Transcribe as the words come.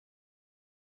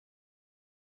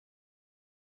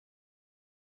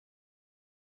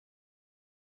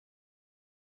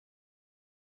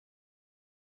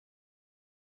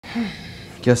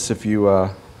Guess if you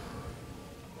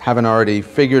haven't already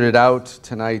figured it out,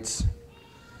 tonight's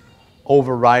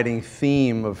overriding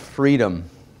theme of freedom.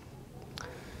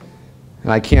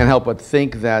 And I can't help but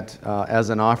think that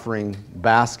as an offering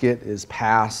basket is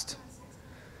passed,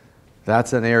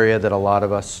 that's an area that a lot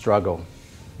of us struggle.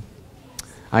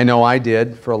 I know I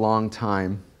did for a long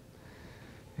time.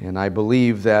 And I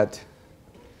believe that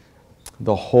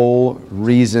the whole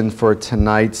reason for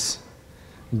tonight's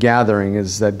gathering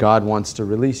is that God wants to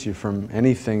release you from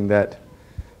anything that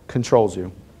controls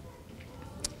you.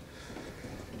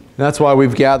 That's why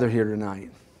we've gathered here tonight.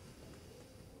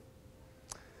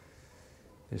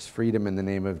 There's freedom in the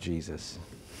name of Jesus.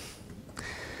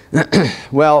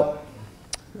 Well,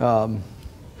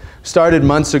 started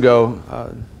months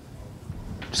ago,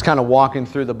 just kind of walking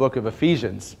through the book of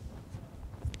Ephesians.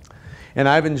 And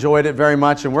I've enjoyed it very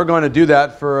much, and we're going to do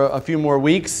that for a few more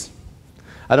weeks.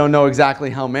 I don't know exactly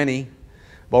how many,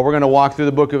 but we're going to walk through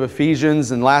the book of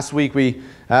Ephesians. And last week,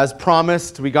 as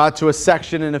promised, we got to a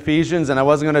section in Ephesians, and I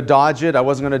wasn't going to dodge it. I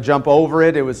wasn't going to jump over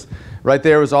it. It was right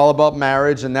there. It was all about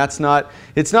marriage, and it's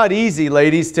not easy,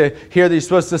 ladies, to hear that you're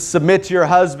supposed to submit to your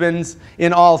husbands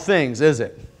in all things, is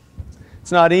it?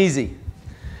 It's not easy.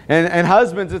 And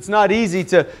husbands, it's not easy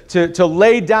to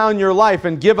lay down your life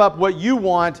and give up what you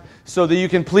want so that you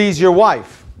can please your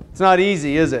wife. It's not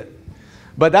easy, is it?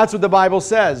 But that's what the Bible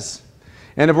says.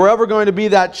 And if we're ever going to be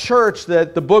that church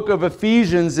that the book of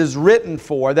Ephesians is written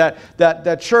for,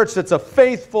 that church that's a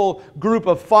faithful group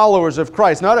of followers of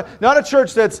Christ, not a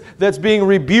church that's being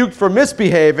rebuked for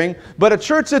misbehaving, but a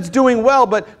church that's doing well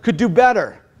but could do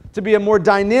better, to be a more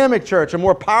dynamic church, a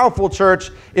more powerful church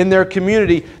in their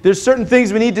community. There's certain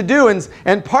things we need to do,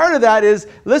 and part of that is,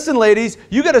 listen, ladies,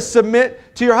 you got to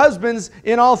submit to your husbands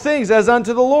in all things as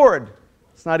unto the Lord.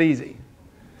 It's not easy.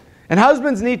 And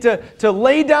husbands need to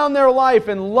lay down their life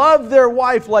and love their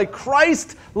wife like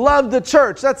Christ loved the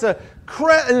church. That's an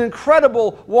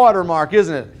incredible watermark,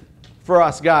 isn't it, for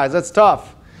us guys? That's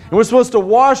tough. And we're supposed to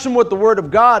wash them with the Word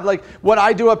of God. Like what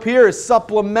I do up here is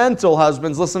supplemental,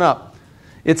 husbands. Listen up.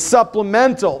 It's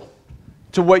supplemental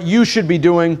to what you should be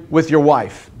doing with your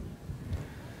wife.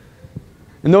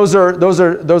 And those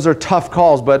are tough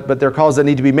calls, but they're calls that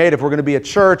need to be made if we're going to be a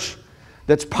church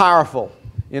that's powerful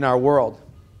in our world.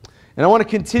 And I want to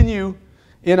continue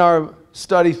in our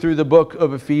study through the book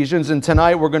of Ephesians. And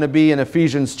tonight we're going to be in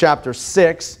Ephesians chapter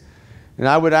 6. And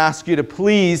I would ask you to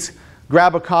please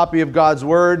grab a copy of God's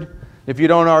Word. If you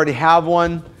don't already have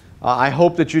one, I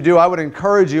hope that you do. I would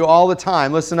encourage you all the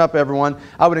time. Listen up, everyone.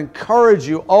 I would encourage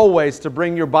you always to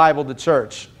bring your Bible to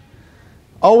church.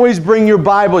 Always bring your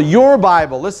Bible, your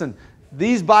Bible. Listen,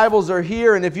 these Bibles are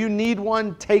here, and if you need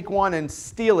one, take one and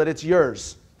steal it. It's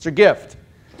yours. It's your gift.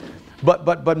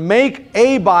 But make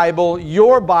a Bible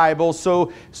your Bible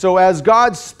so as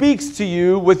God speaks to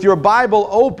you with your Bible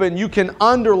open, you can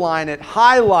underline it,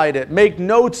 highlight it, make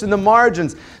notes in the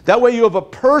margins. That way you have a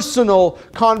personal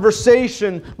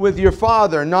conversation with your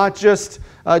Father, not just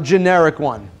a generic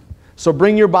one. So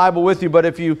bring your Bible with you, but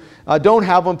if you don't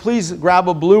have one, please grab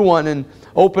a blue one and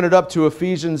open it up to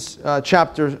Ephesians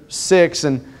chapter 6.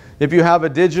 And if you have a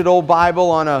digital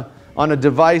Bible on a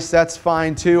device, that's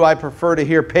fine too. I prefer to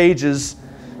hear pages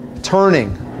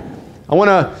turning.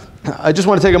 I just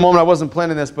want to take a moment. I wasn't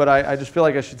planning this, but I just feel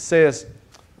like I should say this.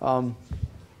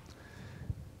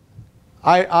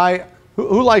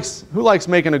 Who likes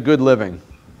making a good living?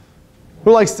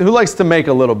 Who likes to make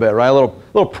a little bit, right? A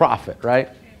little profit, right?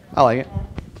 I like it.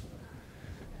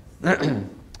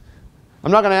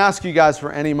 I'm not going to ask you guys for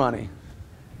any money,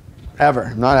 ever.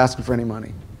 I'm not asking for any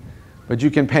money, but you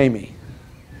can pay me.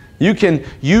 You can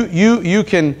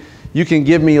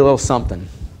give me a little something.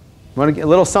 I want to get a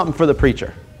little something for the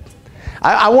preacher.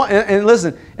 I want, and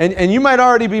listen, and you might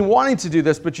already be wanting to do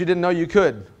this, but you didn't know you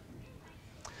could.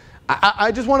 I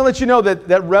just want to let you know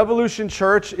that Revolution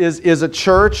Church is a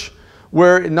church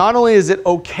where not only is it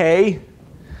okay,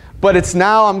 but it's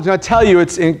now, I'm going to tell you,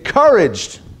 it's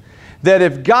encouraged that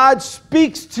if God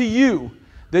speaks to you,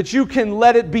 that you can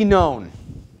let it be known.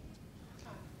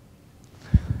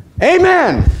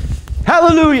 Amen.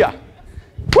 Hallelujah.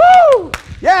 Woo!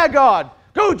 Yeah, God.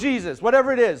 Go, Jesus.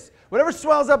 Whatever it is. Whatever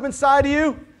swells up inside of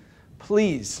you,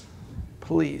 please.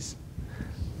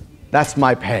 That's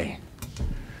my pay.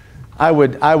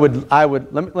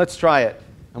 Let's try it.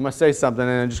 I'm going to say something,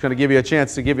 and I'm just going to give you a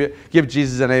chance to give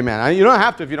Jesus an amen. You don't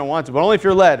have to if you don't want to, but only if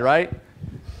you're led, right?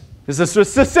 It's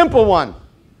a simple one.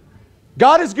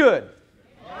 God is good.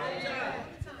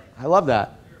 I love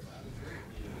that.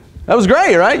 That was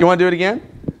great, right? You want to do it again?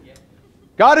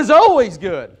 God is always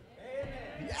good.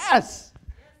 Yes.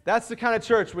 That's the kind of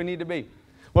church we need to be.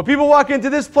 When people walk into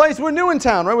this place, we're new in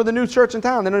town, right? We're the new church in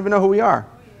town. They don't even know who we are.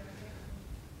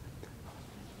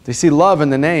 They see love in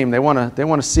the name. They want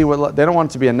to see what they don't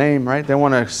want it to be a name, right? They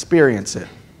want to experience it.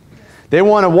 They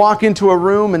want to walk into a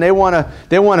room and they want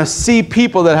to see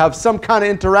people that have some kind of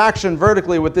interaction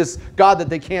vertically with this God that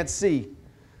they can't see.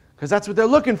 Because that's what they're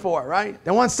looking for, right?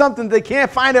 They want something they can't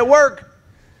find at work.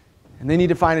 And they need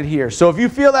to find it here. So if you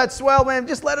feel that swell, man,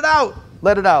 just let it out.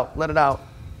 Let it out. Let it out.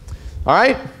 All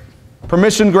right?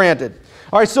 Permission granted.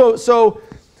 All right, so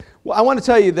I want to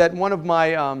tell you that one of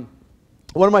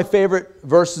my favorite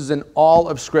verses in all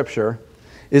of Scripture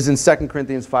is in 2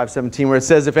 Corinthians 5:17, where it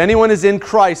says, if anyone is in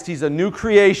Christ, he's a new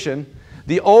creation.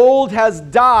 The old has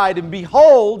died, and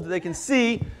behold, they can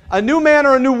see a new man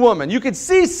or a new woman. You can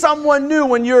see someone new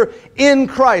when you're in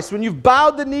Christ. When you've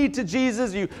bowed the knee to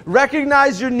Jesus, you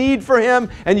recognize your need for Him,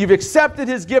 and you've accepted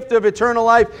His gift of eternal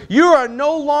life, you are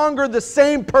no longer the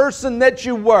same person that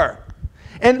you were.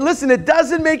 And listen, it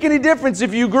doesn't make any difference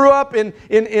if you grew up in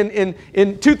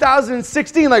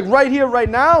 2016, like right here, right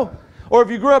now, or if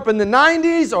you grew up in the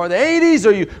 90s or the 80s,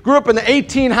 or you grew up in the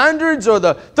 1800s or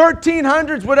the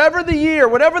 1300s, whatever the year,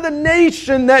 whatever the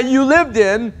nation that you lived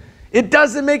in, it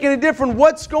doesn't make any difference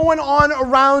what's going on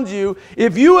around you.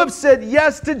 If you have said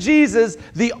yes to Jesus,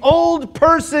 the old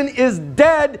person is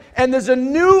dead and there's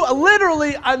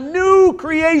literally a new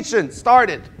creation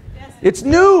started. Yes. It's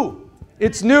new.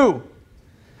 It's new.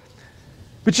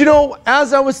 But you know,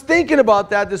 as I was thinking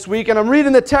about that this week, and I'm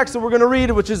reading the text that we're going to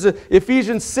read, which is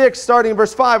Ephesians 6, starting in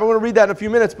verse 5. I'm going to read that in a few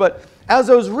minutes. But as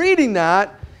I was reading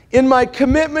that, in my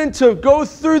commitment to go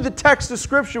through the text of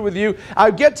Scripture with you, I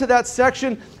get to that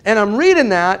section, and I'm reading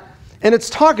that, and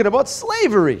it's talking about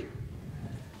slavery.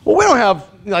 Well, we don't have,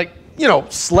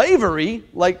 slavery,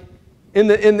 like in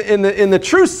the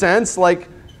true sense, like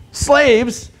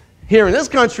slaves here in this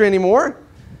country anymore.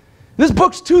 This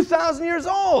book's 2,000 years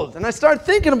old. And I started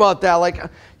thinking about that.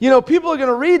 People are going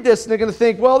to read this and they're going to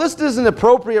think, well, this isn't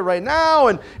appropriate right now.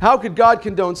 And how could God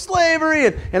condone slavery?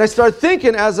 And I started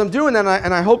thinking as I'm doing that,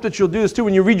 and I hope that you'll do this too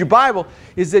when you read your Bible,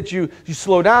 is that you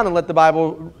slow down and let the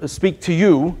Bible speak to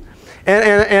you.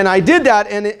 And I did that,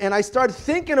 and I started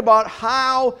thinking about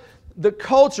how the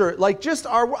culture,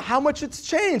 how much it's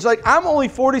changed. Like, I'm only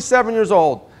 47 years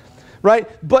old, right?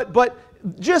 But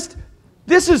just...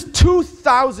 this is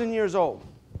 2,000 years old.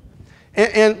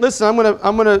 And listen,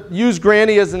 I'm gonna use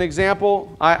Granny as an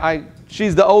example.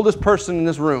 She's the oldest person in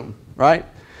this room, right?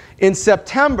 In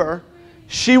September,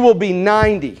 she will be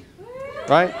 90,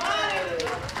 right?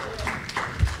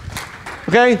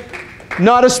 Okay?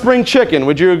 Not a spring chicken,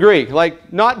 would you agree?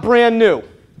 Like, not brand new.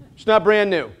 She's not brand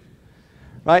new,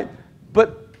 right?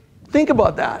 But think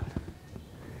about that.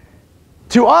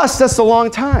 To us, that's a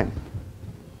long time.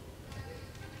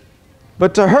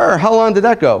 But to her, how long did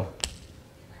that go?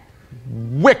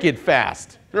 Wicked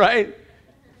fast, right?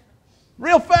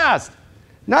 Real fast.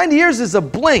 90 years is a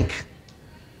blink.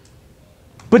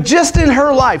 But just in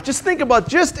her life, just think about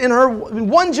just in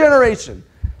one generation,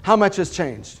 how much has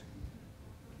changed.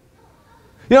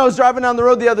 I was driving down the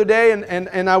road the other day,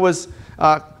 and I was,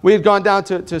 we had gone down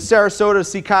to Sarasota to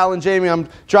see Kyle and Jamie. I'm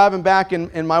driving back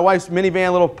in my wife's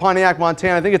minivan, little Pontiac,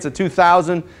 Montana. I think it's a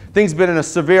 2000. Thing's been in a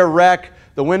severe wreck.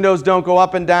 The windows don't go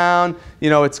up and down.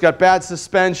 It's got bad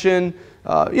suspension.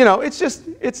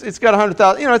 It's got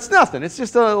 100,000. It's nothing. It's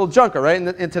just a little junker, right,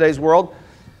 in today's world.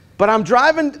 But I'm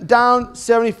driving down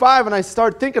 75, and I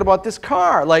start thinking about this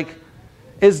car. Like,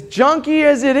 as junky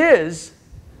as it is,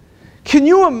 can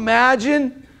you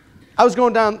imagine? I was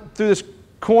going down through this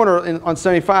corner on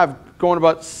 75, going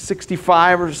about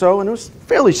 65 or so, and it was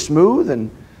fairly smooth, and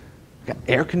got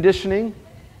air conditioning,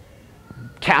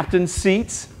 captain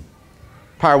seats.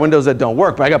 Power windows that don't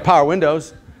work, but I got power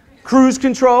windows. Cruise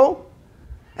control.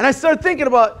 And I started thinking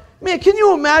about, man, can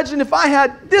you imagine if I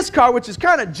had this car, which is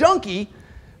kind of junky,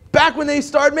 back when they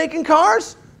started making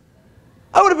cars?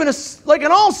 I would have been like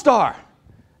an all-star.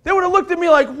 They would have looked at me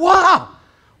like, wow,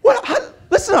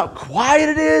 listen how quiet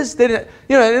it is. They didn't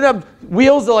have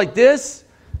wheels that are like this.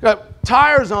 Got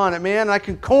tires on it, man, and I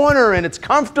can corner, and it's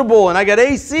comfortable, and I got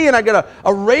AC, and I got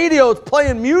a radio that's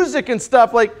playing music and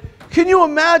stuff. Like, can you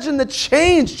imagine the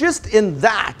change just in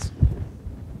that?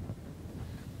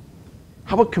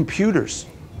 How about computers?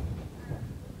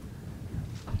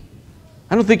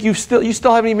 I don't think you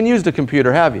still haven't even used a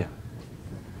computer, have you?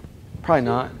 Probably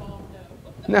not.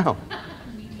 No.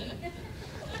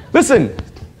 Listen,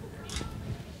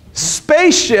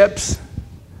 spaceships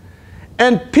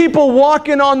and people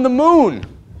walking on the moon.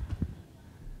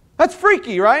 That's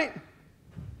freaky, right?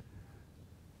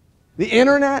 The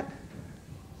internet.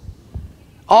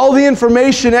 All the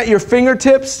information at your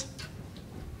fingertips.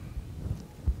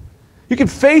 You can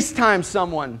FaceTime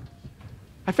someone.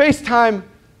 I FaceTime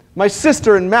my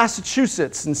sister in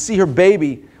Massachusetts and see her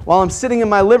baby while I'm sitting in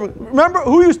my living room. Remember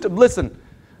who used to, listen,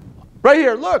 right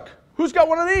here, look, who's got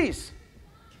one of these?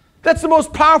 That's the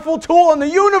most powerful tool in the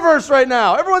universe right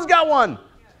now. Everyone's got one.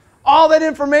 All that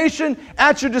information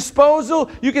at your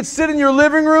disposal. You can sit in your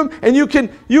living room and you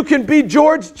can be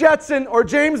George Jetson or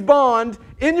James Bond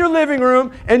in your living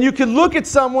room, and you can look at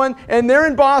someone and they're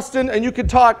in Boston and you can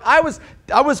talk. I was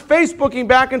Facebooking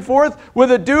back and forth with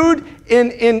a dude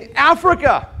in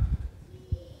Africa.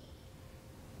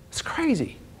 It's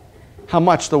crazy how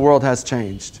much the world has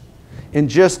changed in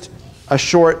just a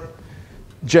short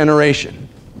generation.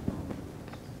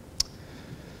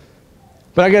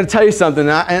 But I got to tell you something,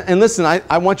 and listen,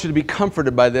 I want you to be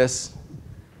comforted by this,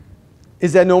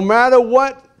 is that no matter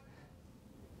what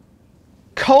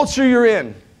culture you're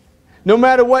in, no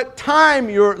matter what time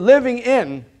you're living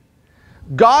in,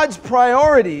 God's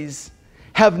priorities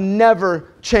have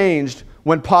never changed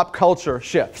when pop culture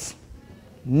shifts.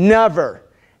 Never,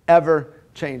 ever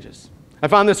changes. I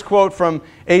found this quote from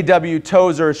A.W.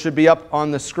 Tozer. It should be up on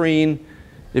the screen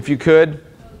if you could,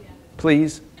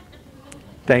 please.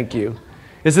 Thank you.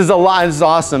 This is a lie. This is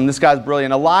awesome. This guy's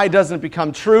brilliant. A lie doesn't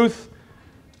become truth.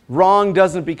 Wrong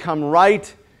doesn't become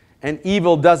right. And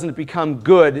evil doesn't become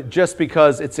good just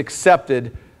because it's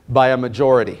accepted by a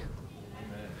majority.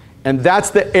 And that's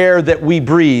the air that we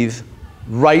breathe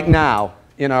right now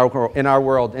in our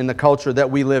world, in the culture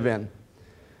that we live in.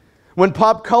 When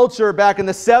pop culture back in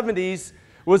the 70s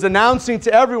was announcing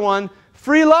to everyone,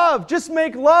 free love, just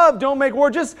make love, don't make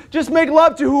war, just make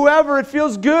love to whoever, it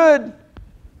feels good.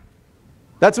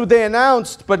 That's what they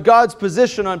announced, but God's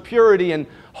position on purity and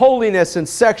holiness and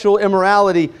sexual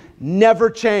immorality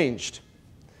never changed.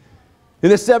 In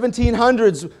the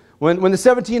 1700s, when the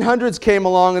 1700s came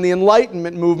along and the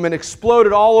Enlightenment movement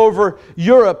exploded all over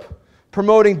Europe,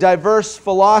 promoting diverse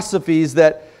philosophies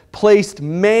that placed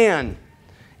man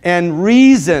and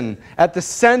reason at the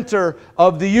center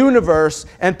of the universe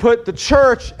and put the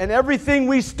church and everything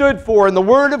we stood for and the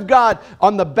Word of God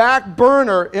on the back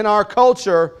burner in our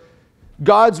culture,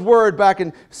 God's Word back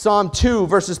in Psalm 2,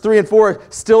 verses 3 and 4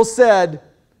 still said,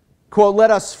 quote,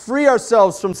 let us free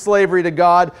ourselves from slavery to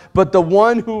God, but the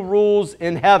one who rules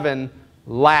in heaven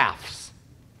laughs.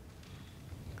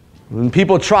 When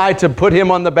people try to put him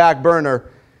on the back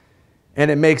burner, and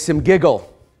it makes him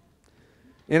giggle.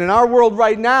 And in our world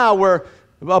right now, where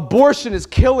abortion is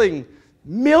killing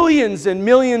millions and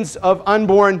millions of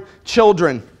unborn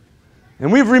children,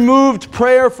 and we've removed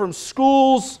prayer from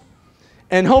schools,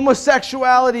 and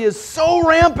homosexuality is so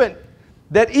rampant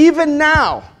that even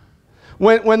now,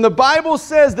 when the Bible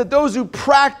says that those who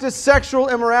practice sexual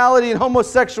immorality and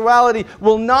homosexuality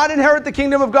will not inherit the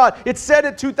kingdom of God, it said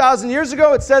it 2,000 years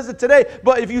ago, it says it today,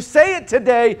 but if you say it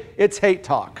today, it's hate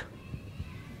talk.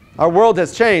 Our world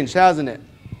has changed, hasn't it?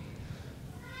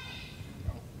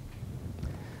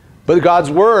 But God's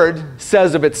Word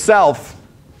says of itself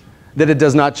that it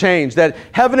does not change, that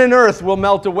heaven and earth will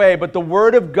melt away, but the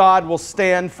Word of God will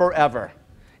stand forever.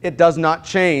 It does not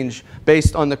change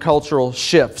based on the cultural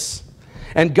shifts.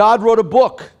 And God wrote a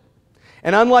book.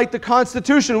 And unlike the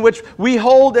Constitution, which we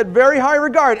hold at very high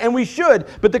regard, and we should,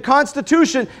 but the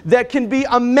Constitution that can be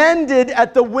amended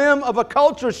at the whim of a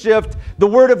culture shift, the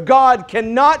Word of God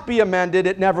cannot be amended.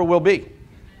 It never will be.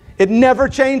 It never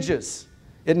changes.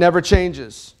 It never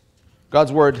changes.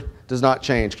 God's Word does not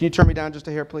change. Can you turn me down just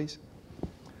a hair, please?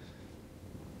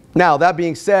 Now, that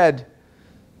being said,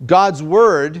 God's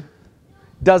Word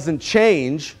doesn't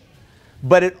change,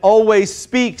 but it always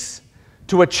speaks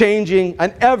to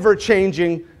an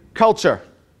ever-changing culture.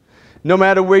 No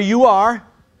matter where you are,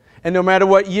 and no matter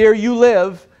what year you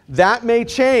live, that may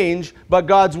change, but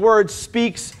God's Word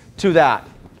speaks to that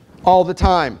all the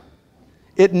time.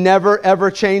 It never,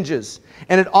 ever changes.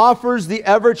 And it offers the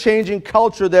ever-changing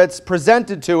culture that's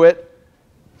presented to it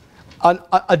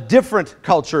a different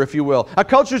culture, if you will. A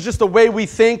culture is just the way we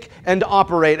think and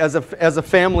operate as a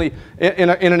family in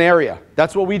an area.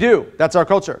 That's what we do. That's our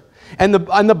culture. And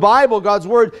the Bible, God's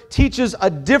Word, teaches a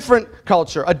different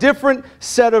culture, a different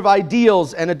set of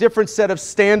ideals, and a different set of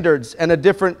standards, and a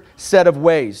different set of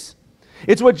ways.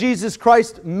 It's what Jesus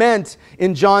Christ meant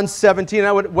in John 17.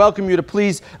 I would welcome you to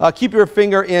please keep your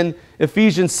finger in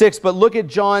Ephesians 6, but look at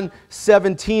John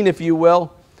 17, if you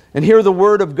will, and hear the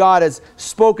Word of God as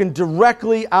spoken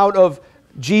directly out of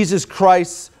Jesus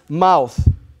Christ's mouth,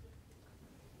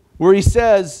 where he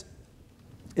says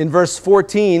in verse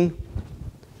 14,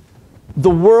 the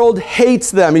world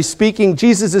hates them.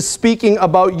 Jesus is speaking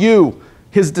about you,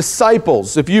 his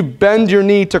disciples. If you bend your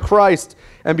knee to Christ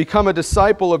and become a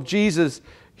disciple of Jesus,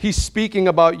 he's speaking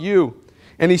about you.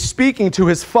 And he's speaking to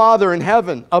his Father in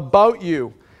heaven about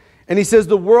you. And he says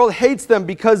the world hates them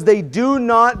because they do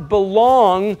not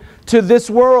belong to this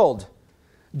world,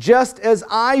 just as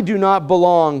I do not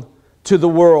belong to the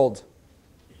world.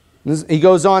 He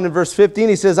goes on in verse 15,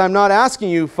 he says, I'm not asking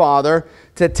you, Father,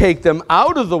 to take them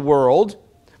out of the world,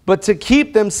 but to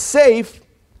keep them safe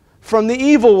from the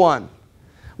evil one.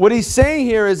 What he's saying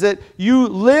here is that you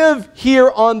live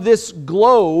here on this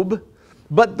globe,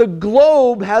 but the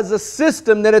globe has a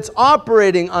system that it's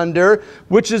operating under,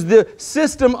 which is the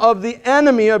system of the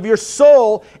enemy of your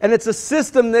soul, and it's a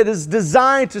system that is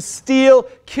designed to steal,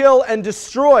 kill, and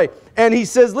destroy. And he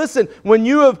says, listen, when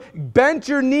you have bent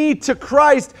your knee to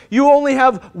Christ, you only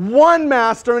have one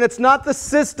master, and it's not the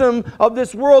system of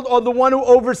this world or the one who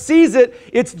oversees it.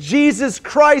 It's Jesus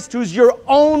Christ who's your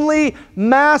only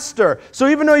master. So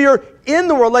even though you're in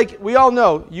the world, like we all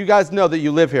know, you guys know that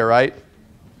you live here, right?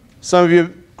 Some of you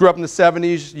grew up in the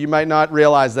 70s, you might not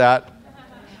realize that.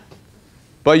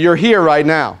 But you're here right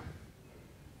now.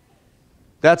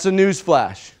 That's a news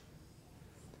flash.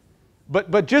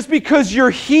 But just because you're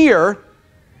here,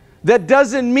 that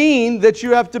doesn't mean that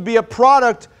you have to be a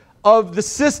product of the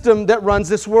system that runs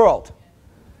this world.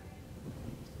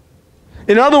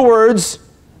 In other words,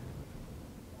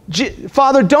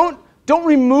 Father, don't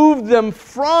remove them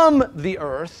from the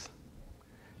earth.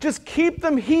 Just keep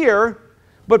them here,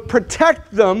 but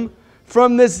protect them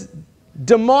from this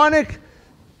demonic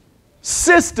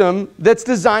system that's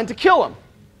designed to kill them.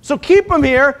 So keep them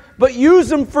here, but use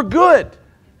them for good.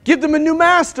 Give them a new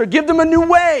master. Give them a new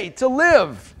way to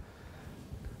live.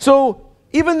 So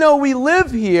even though we live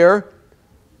here,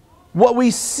 what we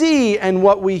see and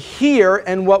what we hear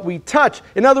and what we touch,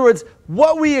 in other words,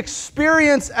 what we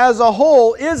experience as a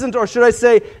whole isn't, or should I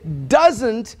say,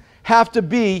 doesn't have to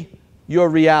be your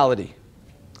reality.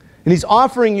 And he's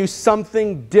offering you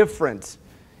something different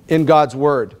in God's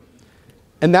Word.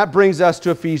 And that brings us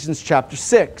to Ephesians chapter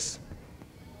 6.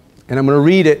 And I'm going to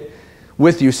read it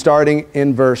with you starting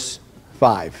in verse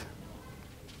 5.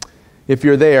 If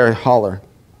you're there, holler.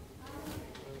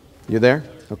 You there?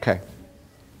 Okay.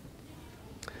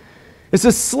 It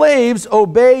says, slaves,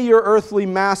 obey your earthly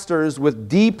masters with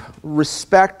deep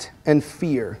respect and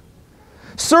fear.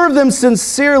 Serve them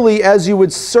sincerely as you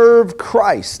would serve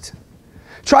Christ.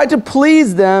 Try to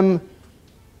please them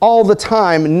all the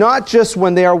time, not just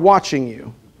when they are watching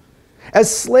you.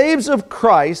 As slaves of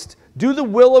Christ, do the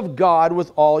will of God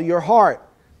with all your heart.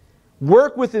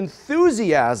 Work with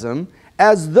enthusiasm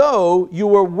as though you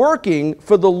were working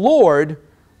for the Lord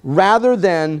rather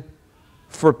than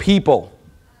for people.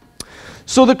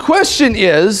 So the question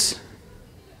is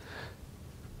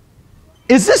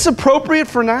this appropriate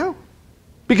for now?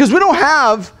 Because we don't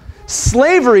have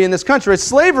slavery in this country.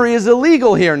 Slavery is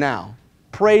illegal here now.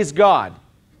 Praise God.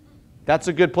 That's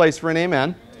a good place for an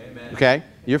amen. Amen. Okay?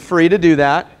 You're free to do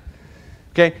that.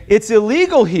 Okay? It's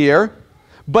illegal here,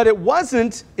 but it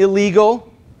wasn't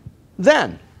illegal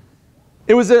then.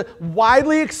 It was a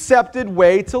widely accepted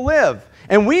way to live.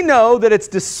 And we know that it's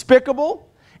despicable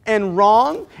and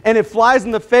wrong, and it flies in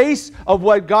the face of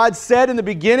what God said in the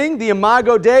beginning, the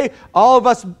Imago Dei. All of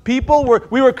us people,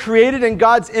 we were created in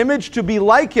God's image to be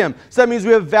like Him. So that means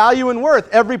we have value and worth,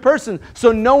 every person.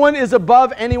 So no one is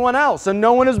above anyone else, and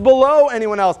no one is below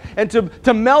anyone else. And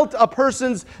to melt a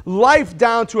person's life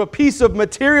down to a piece of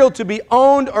material to be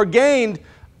owned or gained,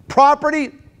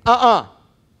 property,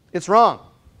 it's wrong.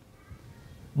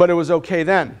 But it was okay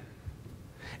then.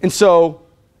 And so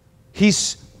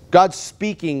God's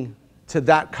speaking to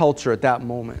that culture at that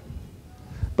moment.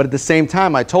 But at the same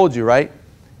time, I told you, right?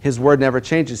 His word never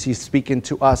changes. He's speaking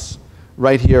to us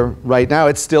right here, right now.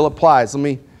 It still applies. Let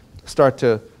me start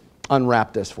to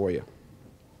unwrap this for you.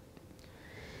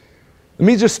 Let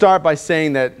me just start by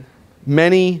saying that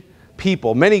many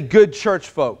people, many good church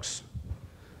folks,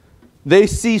 they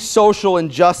see social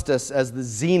injustice as the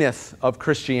zenith of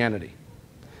Christianity.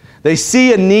 They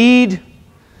see a need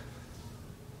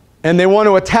and they want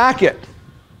to attack it.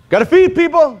 Got to feed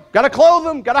people, got to clothe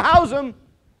them, got to house them,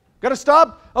 got to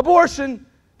stop abortion,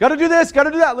 got to do this, got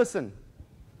to do that. Listen,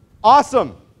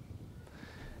 awesome.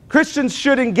 Christians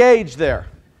should engage there.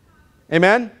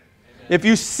 Amen? Amen? If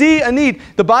you see a need,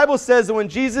 the Bible says that when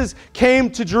Jesus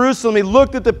came to Jerusalem, he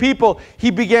looked at the people,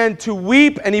 he began to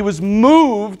weep, and he was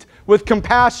moved with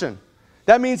compassion.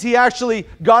 That means he actually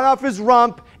got off his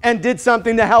rump and did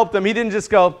something to help them. He didn't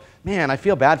just go, man, I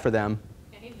feel bad for them.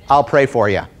 I'll pray for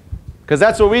you. Because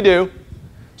that's what we do.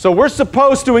 So we're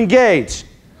supposed to engage.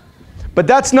 But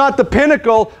that's not the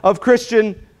pinnacle of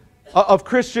Christian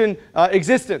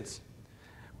existence.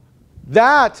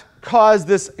 That caused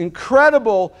this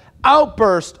incredible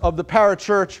outburst of the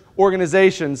parachurch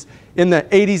organizations in the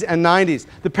 80s and 90s.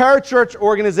 The parachurch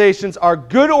organizations are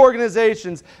good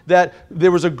organizations that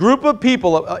there was a group of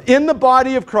people in the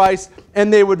body of Christ,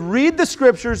 and they would read the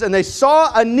scriptures, and they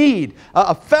saw a need,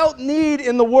 a felt need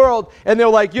in the world, and they're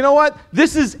like, you know what?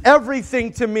 This is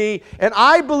everything to me, and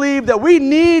I believe that we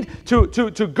need to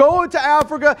go into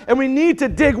Africa, and we need to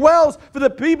dig wells for the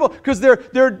people because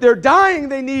they're dying.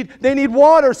 They need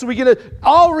water, so we get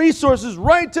all resources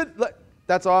right to.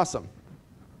 That's awesome.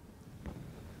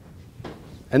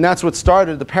 And that's what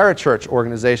started the parachurch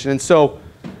organization. And so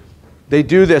they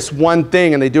do this one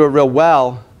thing, and they do it real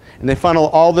well, and they funnel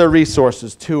all their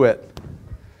resources to it.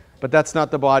 But that's not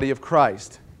the body of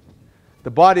Christ.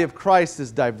 The body of Christ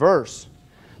is diverse.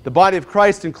 The body of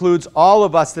Christ includes all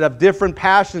of us that have different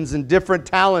passions and different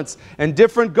talents and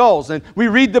different goals. And we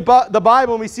read the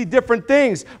Bible and we see different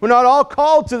things. We're not all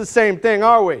called to the same thing,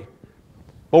 are we?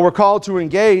 Well, we're called to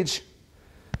engage.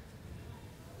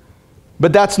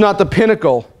 But that's not the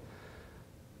pinnacle.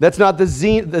 That's not the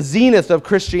zenith of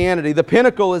Christianity. The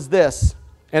pinnacle is this,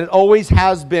 and it always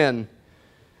has been.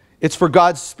 It's for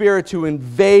God's Spirit to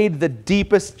invade the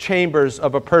deepest chambers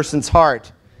of a person's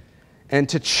heart and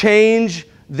to change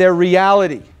their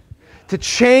reality, to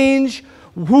change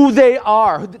who they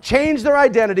are, change their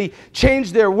identity,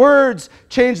 change their words,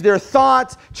 change their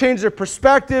thoughts, change their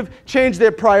perspective, change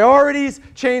their priorities,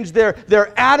 change their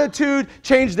attitude,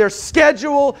 change their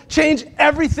schedule, change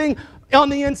everything on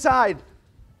the inside.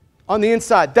 On the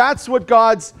inside. That's what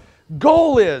God's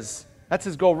goal is. That's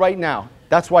His goal right now.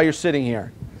 That's why you're sitting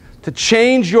here. To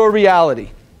change your reality.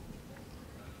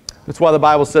 That's why the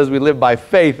Bible says we live by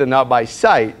faith and not by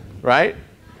sight, right?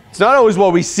 It's not always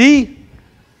what we see.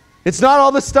 It's not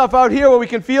all the stuff out here where we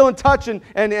can feel and touch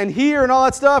and hear and all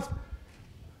that stuff.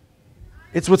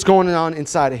 It's what's going on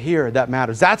inside of here that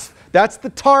matters. That's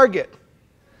the target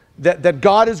that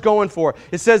God is going for.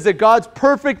 It says that God's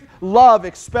perfect love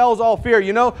expels all fear.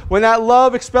 You know, when that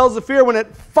love expels the fear, when it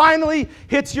finally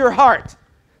hits your heart,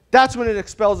 that's when it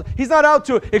expels. He's not out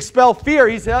to expel fear.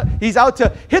 He's out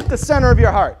to hit the center of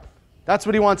your heart. That's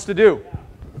what He wants to do.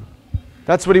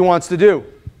 That's what He wants to do.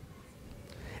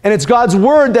 And it's God's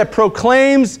Word that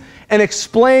proclaims and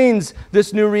explains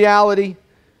this new reality.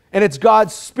 And it's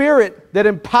God's Spirit that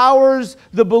empowers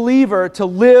the believer to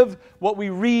live what we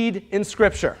read in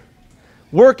Scripture.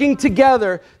 Working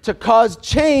together to cause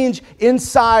change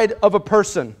inside of a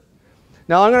person.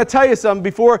 Now, I'm going to tell you something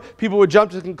before people would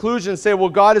jump to the conclusion and say, well,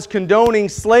 God is condoning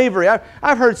slavery.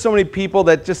 I've heard so many people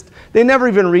that they never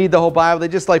even read the whole Bible. They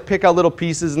just like pick out little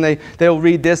pieces and they'll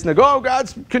read this and they go, oh,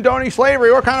 God's condoning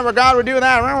slavery. What kind of a God would do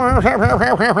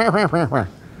that?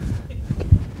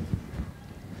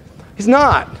 He's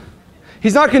not.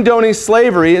 He's not condoning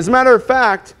slavery. As a matter of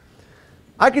fact,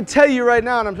 I can tell you right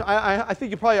now, and I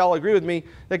think you probably all agree with me,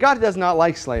 that God does not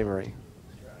like slavery.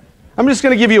 I'm just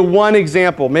going to give you one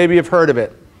example. Maybe you've heard of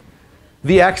it.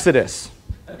 The Exodus.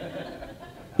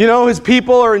 You know, His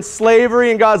people are in slavery,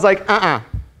 and God's like, and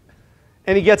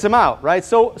He gets them out, right?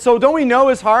 So don't we know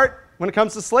His heart when it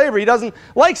comes to slavery? He doesn't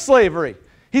like slavery.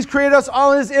 He's created us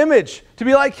all in His image to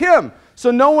be like Him. So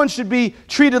no one should be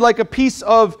treated like a piece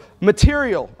of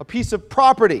material, a piece of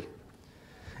property.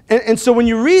 And so when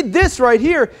you read this right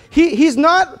here, He's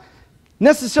not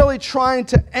necessarily trying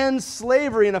to end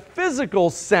slavery in a physical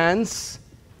sense.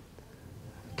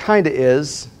 Kind of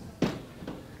is.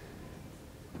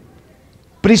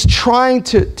 But He's trying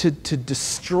to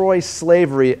destroy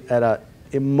slavery at an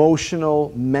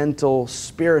emotional, mental,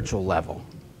 spiritual level.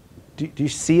 Do you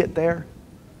see it there?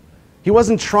 He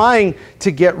wasn't trying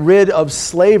to get rid of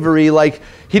slavery. Like,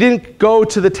 He didn't go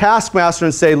to the taskmaster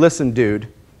and say, listen, dude,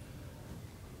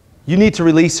 you need to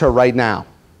release her right now.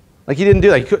 Like, He didn't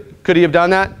do that. Could He have done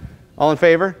that? All in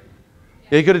favor?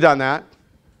 Yeah, He could have done that.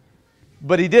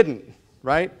 But He didn't,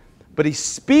 right? But He's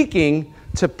speaking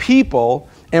to people,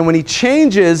 and when He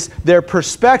changes their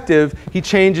perspective, He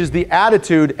changes the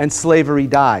attitude, and slavery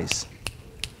dies.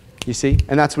 You see?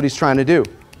 And that's what He's trying to do.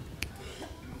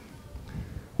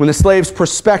 When the slave's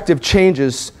perspective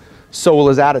changes, so will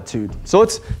his attitude. So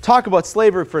let's talk about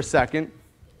slavery for a second.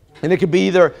 And it could be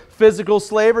either physical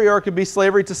slavery or it could be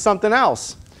slavery to something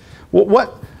else.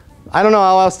 I don't know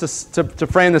how else to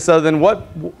frame this other than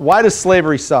why does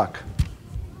slavery suck?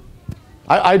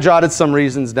 I jotted some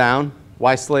reasons down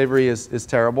why slavery is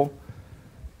terrible.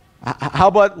 How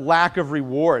about lack of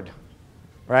reward,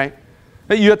 right?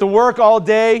 You have to work all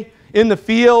day in the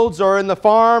fields or in the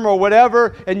farm or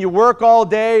whatever, and you work all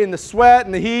day in the sweat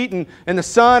and the heat and the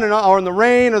sun or in the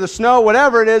rain or the snow,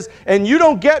 whatever it is, and you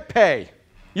don't get pay.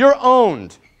 You're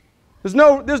owned. There's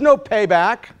no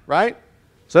payback, right?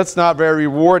 So that's not very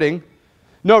rewarding.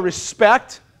 No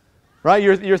respect. right?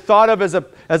 You're thought of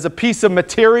as a piece of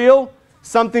material,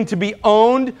 something to be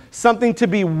owned, something to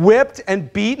be whipped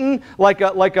and beaten like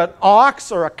an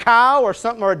ox or a cow or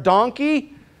something, or a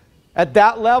donkey. At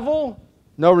that level,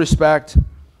 no respect,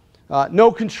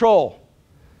 no control.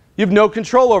 You have no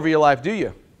control over your life, do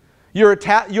you? You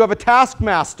have a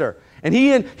taskmaster, and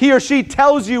he or she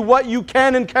tells you what you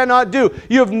can and cannot do.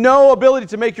 You have no ability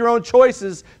to make your own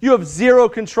choices. You have zero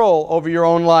control over your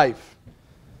own life.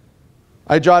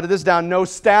 I jotted this down, no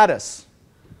status.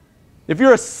 If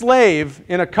you're a slave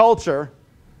in a culture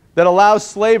that allows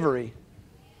slavery,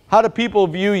 how do people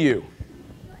view you?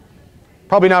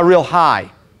 Probably not real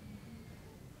high.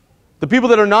 The people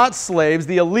that are not slaves,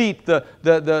 the elite,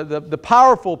 the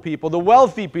powerful people, the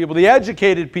wealthy people, the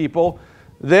educated people,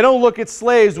 they don't look at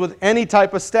slaves with any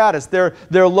type of status. They're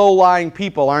low-lying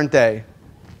people, aren't they?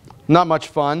 Not much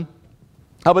fun.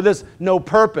 How about this? No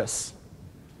purpose.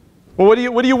 Well, what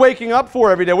are you waking up for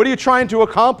every day? What are you trying to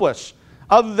accomplish?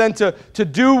 Other than to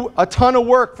do a ton of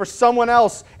work for someone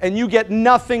else and you get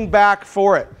nothing back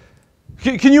for it.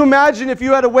 Can you imagine if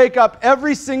you had to wake up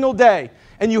every single day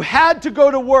and you had to go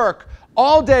to work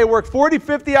all day, work 40,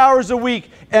 50 hours a week,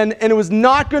 and it was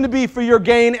not going to be for your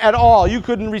gain at all? You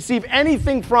couldn't receive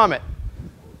anything from it.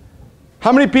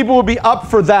 How many people would be up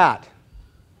for that?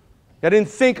 I didn't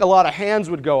think a lot of hands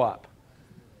would go up.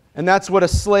 And that's what a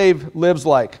slave lives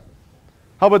like.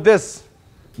 How about this?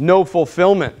 No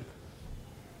fulfillment.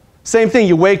 Same thing,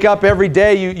 you wake up every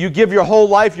day, you give your whole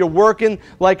life, you're working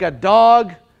like a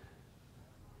dog,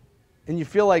 and you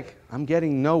feel like, I'm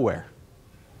getting nowhere.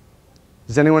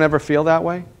 Does anyone ever feel that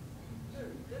way?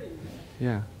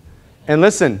 Yeah. And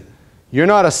listen, you're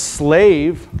not a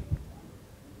slave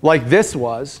like this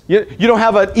was. You don't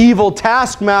have an evil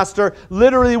taskmaster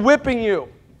literally whipping you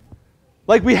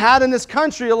like we had in this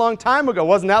country a long time ago.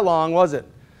 Wasn't that long, was it?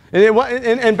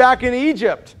 And back in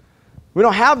Egypt. We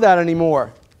don't have that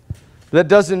anymore. That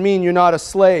doesn't mean you're not a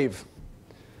slave.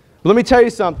 Let me tell you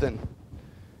something.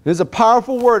 There's a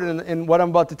powerful word in what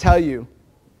I'm about to tell you.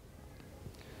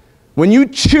 When you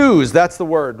choose, that's the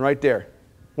word right there.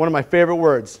 One of my favorite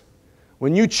words.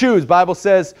 When you choose, Bible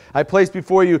says, I place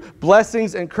before you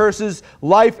blessings and curses,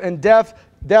 life and death.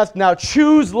 Now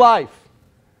choose life.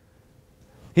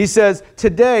 He says,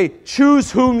 today,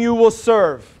 choose whom you will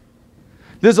serve.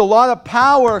 There's a lot of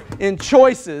power in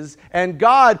choices, and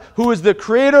God, who is the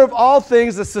creator of all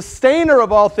things, the sustainer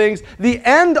of all things, the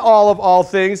end all of all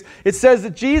things, it says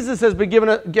that Jesus has been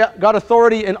got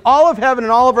authority in all of heaven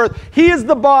and all of earth. He is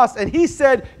the boss, and He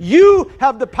said, you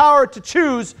have the power to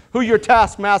choose who your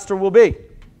taskmaster will be.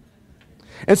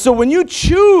 And so when you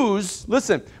choose,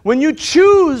 listen, when you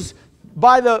choose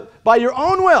by your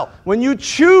own will, when you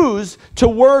choose to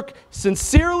work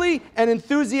sincerely and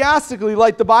enthusiastically,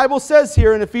 like the Bible says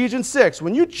here in Ephesians 6,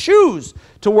 when you choose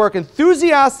to work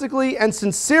enthusiastically and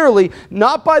sincerely,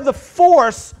 not by the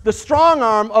force, the strong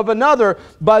arm of another,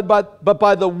 but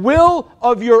by the will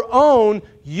of your own,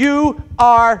 you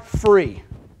are free.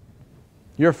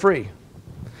 You're free.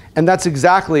 And that's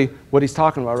exactly what he's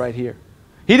talking about right here.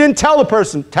 He didn't tell the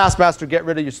person, taskmaster, get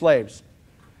rid of your slaves.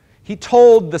 He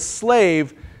told the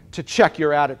slave to check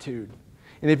your attitude.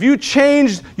 And if you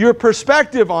change your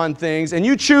perspective on things and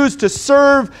you choose to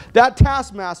serve that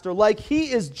taskmaster like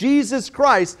he is Jesus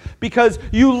Christ because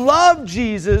you love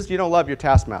Jesus, you don't love your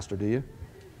taskmaster, do you?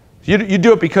 You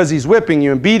do it because he's whipping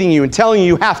you and beating you and telling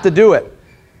you have to do it.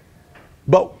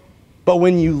 But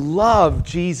when you love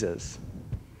Jesus,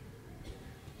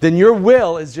 then your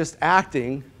will is just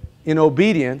acting in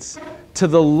obedience to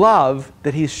the love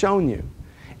that he's shown you.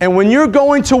 And when you're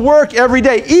going to work every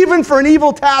day, even for an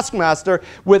evil taskmaster,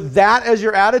 with that as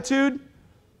your attitude,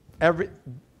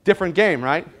 different game,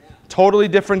 right? Totally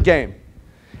different game.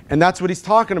 And that's what he's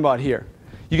talking about here.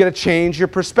 You got to change your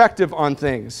perspective on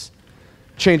things.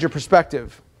 Change your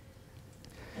perspective.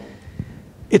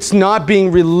 It's not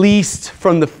being released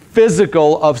from the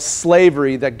physical of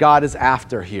slavery that God is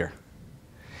after here.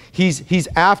 He's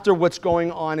after what's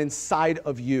going on inside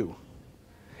of you.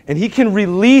 And he can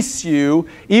release you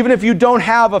even if you don't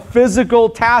have a physical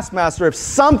taskmaster. If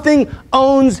something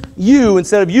owns you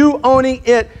instead of you owning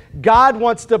it, God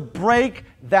wants to break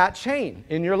that chain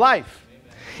in your life.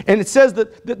 Amen. And it says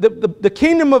that the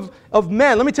kingdom of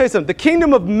men, let me tell you something, the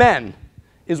kingdom of men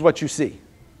is what you see.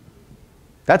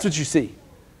 That's what you see.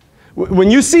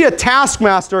 When you see a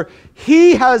taskmaster,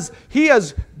 he has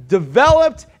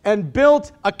developed and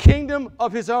built a kingdom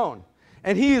of his own.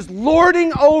 And he is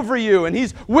lording over you, and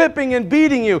he's whipping and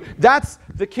beating you. That's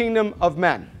the kingdom of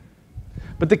men.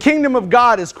 But the kingdom of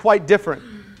God is quite different.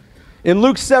 In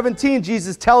Luke 17,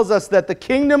 Jesus tells us that the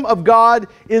kingdom of God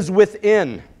is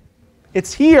within.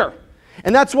 It's here.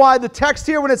 And that's why the text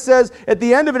here, when it says, at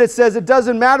the end of it, it says it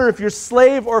doesn't matter if you're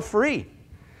slave or free.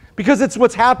 Because it's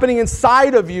what's happening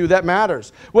inside of you that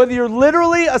matters. Whether you're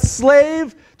literally a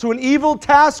slave to an evil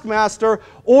taskmaster,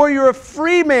 or you're a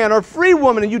free man or free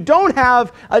woman and you don't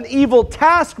have an evil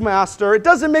taskmaster, it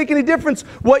doesn't make any difference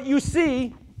what you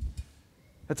see.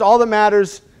 That's all that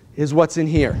matters is what's in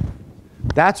here.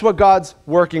 That's what God's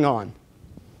working on.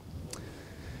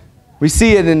 We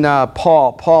see it in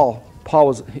Paul. Paul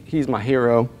he's my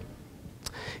hero.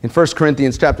 In 1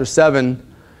 Corinthians chapter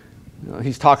 7,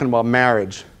 he's talking about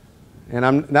marriage.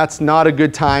 And that's not a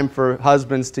good time for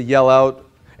husbands to yell out,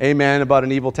 amen, about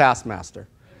an evil taskmaster.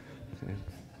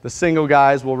 The single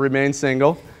guys will remain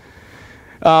single.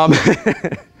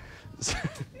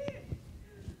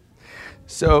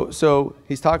 So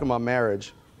he's talking about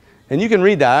marriage. And you can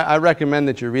read that. I recommend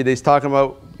that you read it. He's talking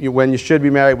about when you should be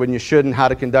married, when you shouldn't, how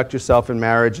to conduct yourself in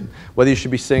marriage, and whether you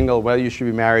should be single, whether you should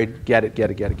be married. Get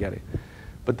it.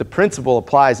 But the principle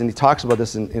applies, and he talks about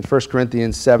this in 1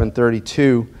 Corinthians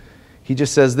 7:32. He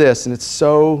just says this, and it's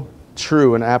so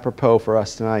true and apropos for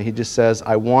us tonight. He just says,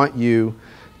 I want you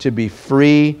to be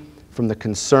free from the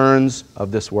concerns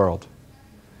of this world.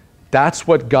 That's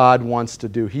what God wants to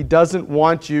do. He doesn't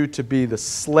want you to be the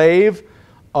slave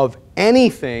of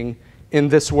anything in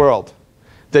this world.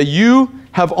 That you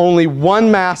have only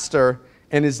one master,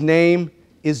 and his name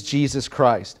is Jesus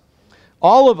Christ.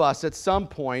 All of us at some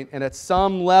point and at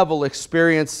some level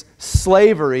experience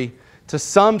slavery to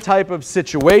some type of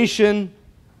situation,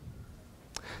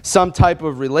 some type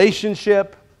of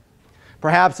relationship.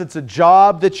 Perhaps it's a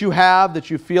job that you have that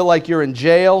you feel like you're in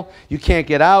jail. You can't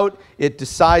get out. It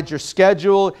decides your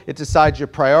schedule. It decides your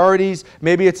priorities.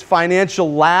 Maybe it's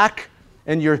financial lack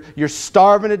and you're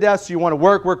starving to death, so you want to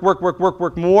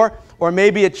work more. Or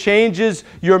maybe it changes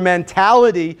your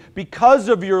mentality. Because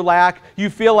of your lack, you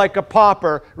feel like a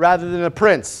pauper rather than a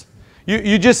prince.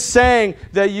 You just saying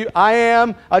that I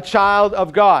am a child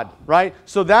of God, right?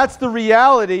 So that's the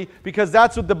reality, because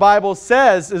that's what the Bible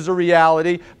says is a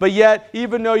reality. But yet,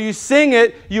 even though you sing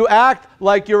it, you act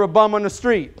like you're a bum on the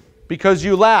street because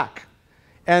you lack.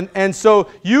 And so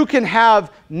you can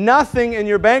have nothing in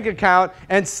your bank account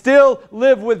and still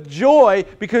live with joy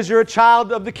because you're a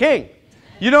child of the King.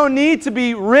 You don't need to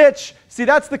be rich. See,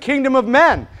 that's the kingdom of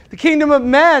men. The kingdom of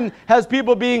men has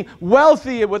people being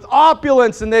wealthy with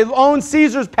opulence, and they own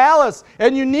Caesar's palace.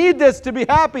 And you need this to be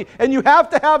happy. And you have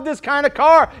to have this kind of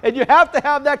car. And you have to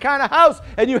have that kind of house.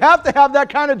 And you have to have that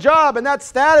kind of job and that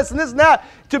status and this and that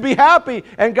to be happy.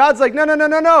 And God's like,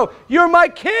 no. You're my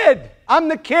kid. I'm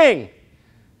the king.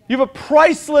 You have a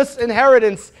priceless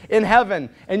inheritance in heaven,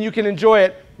 and you can enjoy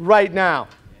it right now.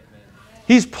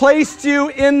 He's placed you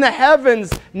in the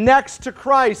heavens next to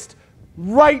Christ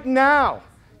right now.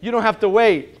 You don't have to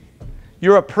wait.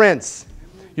 You're a prince.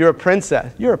 You're a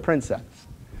princess. You're a princess.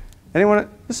 Anyone?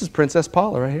 This is Princess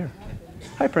Paula right here.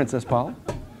 Hi, Princess Paula.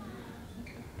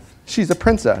 She's a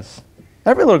princess.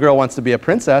 Every little girl wants to be a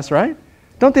princess, right?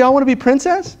 Don't they all want to be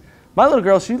princess? My little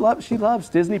girl, she loves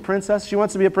Disney princess. She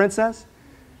wants to be a princess.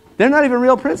 They're not even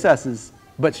real princesses,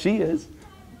 but she is.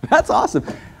 That's awesome.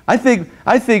 I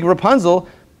think Rapunzel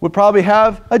would probably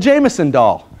have a Jameson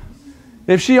doll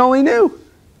if she only knew.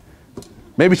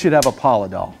 Maybe she'd have a Paula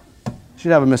doll. She'd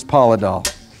have a Miss Paula doll.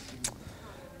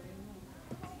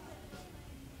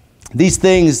 These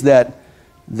things that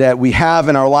we have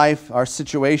in our life, our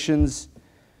situations,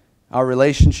 our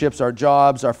relationships, our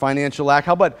jobs, our financial lack.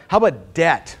 How about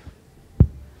debt?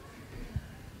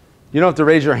 You don't have to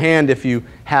raise your hand if you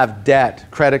have debt,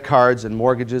 credit cards and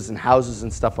mortgages and houses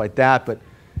and stuff like that, but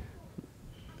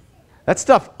that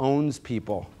stuff owns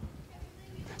people.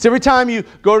 So every time you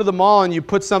go to the mall and you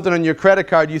put something on your credit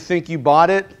card, you think you bought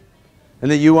it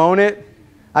and that you own it.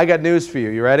 I got news for you.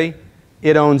 You ready?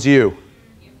 It owns you.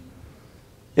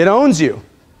 It owns you.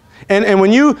 And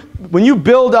when you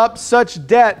build up such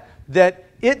debt that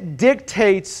it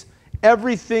dictates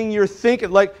everything you're thinking,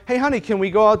 like, hey, honey, can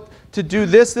we go out to do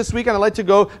this weekend? I'd like to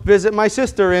go visit my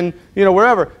sister in,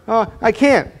 wherever. I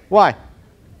can't. Why?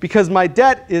 Because my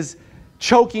debt is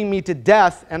choking me to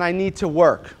death and I need to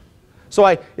work. So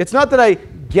it's not that I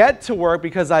get to work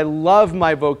because I love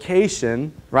my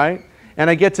vocation, right? And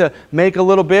I get to make a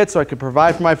little bit so I can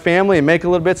provide for my family, and make a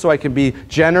little bit so I can be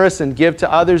generous and give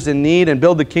to others in need and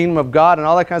build the kingdom of God and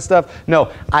all that kind of stuff.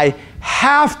 No, I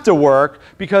have to work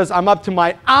because I'm up to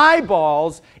my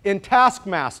eyeballs in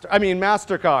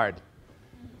MasterCard.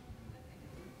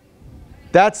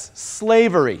 That's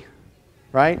slavery,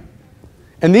 right?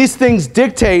 And these things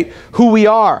dictate who we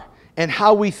are and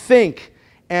how we think.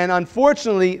 And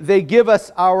unfortunately, they give us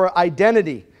our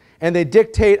identity. and they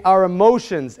dictate our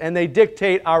emotions, and they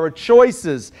dictate our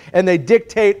choices, and they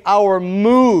dictate our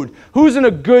mood. Who's in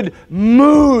a good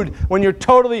mood when you're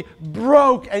totally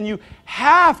broke and you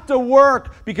have to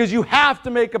work because you have to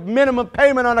make a minimum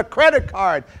payment on a credit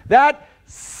card? That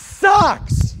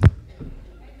sucks.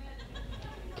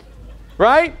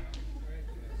 Right?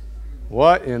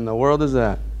 What in the world is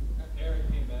that?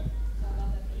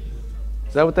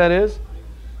 Is that what that is?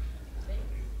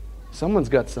 Someone's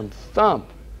got some thump.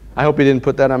 I hope he didn't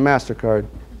put that on MasterCard.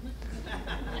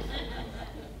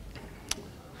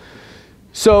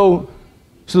 So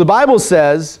the Bible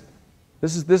says,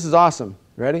 this is awesome.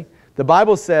 Ready? The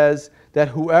Bible says that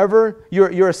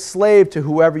you're a slave to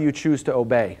whoever you choose to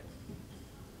obey.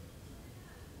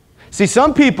 See,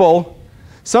 some people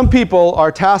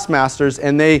are taskmasters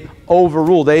and they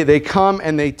overrule. They come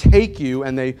and they take you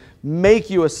and they make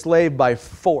you a slave by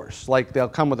force. Like they'll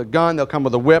come with a gun, they'll come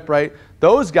with a whip, right?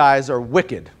 Those guys are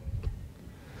wicked.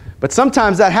 But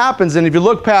sometimes that happens, and if you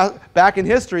look back in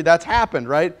history, that's happened,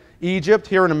 right? Egypt,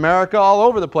 here in America, all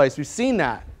over the place. We've seen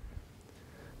that.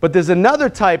 But there's another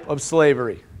type of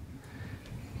slavery.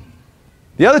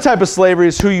 The other type of slavery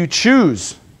is who you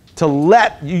choose to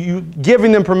let, you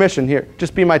giving them permission. Here,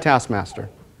 just be my taskmaster.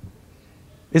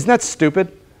 Isn't that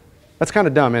stupid? That's kind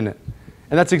of dumb, isn't it?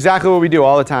 And that's exactly what we do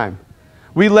all the time.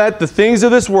 We let the things of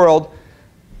this world,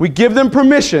 we give them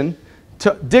permission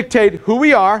to dictate who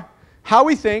we are, how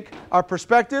we think, our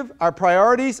perspective, our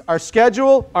priorities, our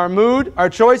schedule, our mood, our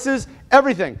choices,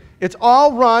 everything. It's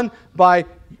all run by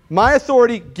my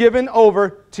authority given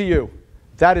over to you.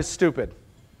 That is stupid.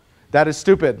 That is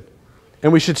stupid.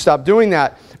 And we should stop doing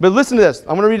that. But listen to this.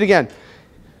 I'm going to read it again.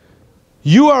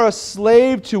 You are a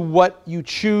slave to what you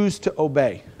choose to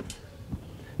obey.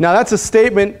 Now that's a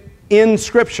statement in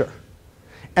Scripture.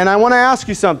 And I want to ask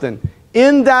you something.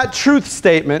 In that truth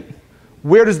statement,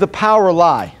 where does the power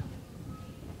lie?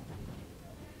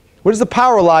 Where does the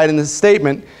power lie in this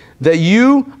statement that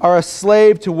you are a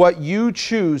slave to what you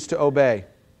choose to obey?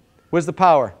 Where's the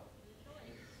power?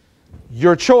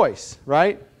 Your choice,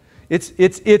 right?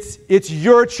 It's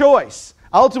your choice.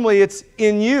 Ultimately, it's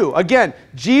in you. Again,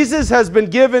 Jesus has been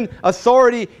given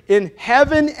authority in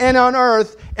heaven and on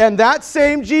earth, and that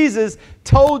same Jesus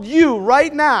told you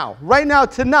right now,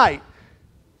 tonight,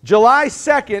 July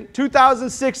 2nd,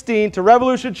 2016, to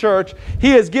Revolution Church,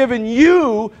 He has given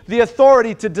you the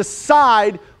authority to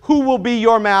decide who will be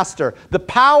your master. The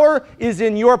power is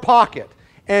in your pocket.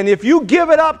 And if you give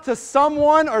it up to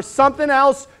someone or something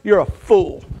else, you're a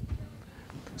fool.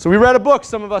 So we read a book,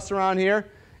 some of us around here,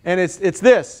 and it's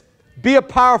this: be a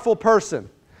powerful person.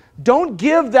 Don't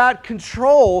give that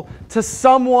control to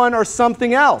someone or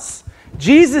something else.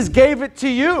 Jesus gave it to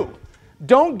you.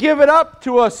 Don't give it up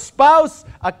to a spouse,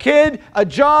 a kid, a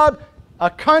job, a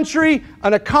country,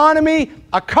 an economy,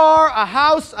 a car, a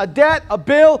house, a debt, a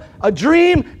bill, a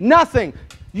dream, nothing.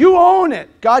 You own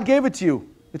it. God gave it to you.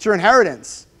 It's your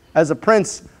inheritance. As a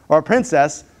prince or a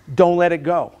princess, don't let it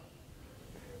go.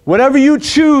 Whatever you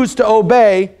choose to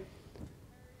obey,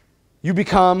 you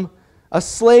become a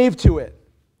slave to it.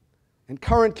 And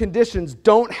current conditions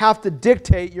don't have to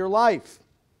dictate your life.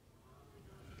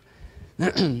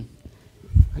 I'm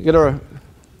going to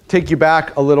take you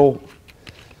back a little.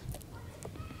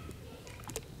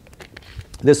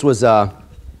 This was, I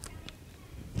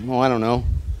don't know,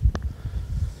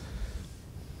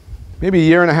 maybe a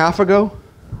year and a half ago.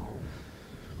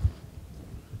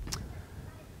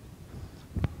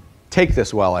 Take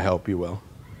this well, I hope you will.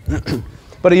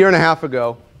 But a year and a half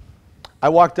ago, I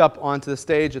walked up onto the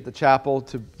stage at the chapel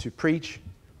to preach.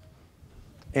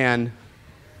 And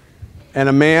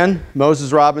a man,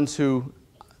 Moses Robbins, who,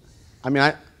 I'm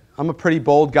a pretty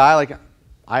bold guy. Like,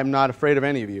 I'm not afraid of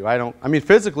any of you.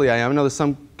 Physically I am. I know there's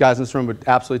some guys in this room would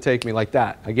absolutely take me like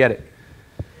that. I get it.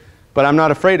 But I'm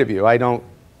not afraid of you. I don't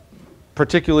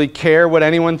particularly care what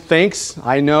anyone thinks.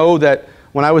 I know that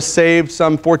when I was saved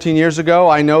some 14 years ago,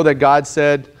 I know that God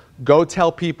said, go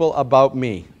tell people about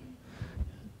me.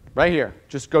 Right here.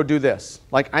 Just go do this.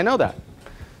 Like, I know that.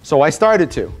 So I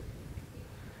started to.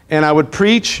 And I would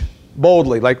preach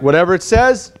boldly. Like, whatever it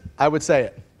says, I would say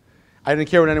it. I didn't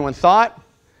care what anyone thought.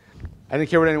 I didn't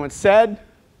care what anyone said.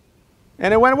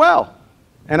 And it went well.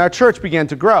 And our church began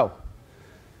to grow.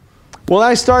 Well,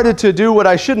 I started to do what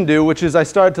I shouldn't do, which is I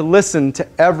started to listen to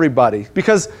everybody.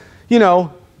 Because,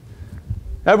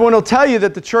 everyone will tell you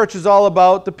that the church is all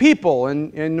about the people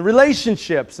and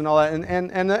relationships and all that.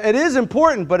 And it is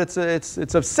important, but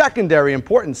it's of secondary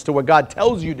importance to what God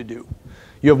tells you to do.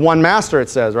 You have one master, it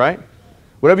says, right?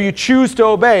 Whatever you choose to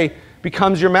obey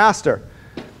becomes your master.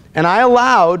 And I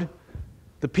allowed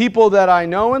the people that I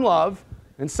know and love,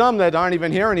 and some that aren't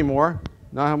even here anymore,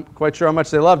 Not quite sure how much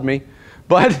they loved me.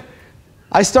 But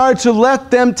I started to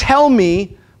let them tell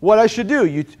me what I should do.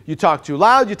 You talk too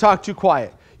loud, you talk too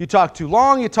quiet. You talk too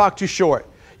long, you talk too short.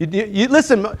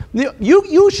 Listen,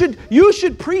 you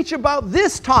should preach about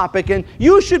this topic, and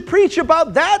you should preach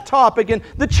about that topic, and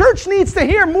the church needs to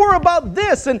hear more about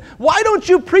this, and why don't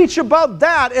you preach about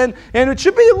that, and it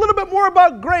should be a little bit more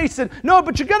about grace, and no,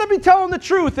 but you got to be telling the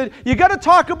truth, and you got to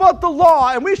talk about the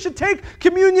law, and we should take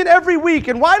communion every week,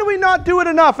 and why do we not do it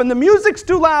enough, and the music's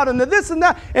too loud, and the this and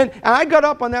that, and I got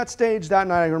up on that stage that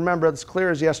night, I remember it's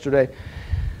clear as yesterday,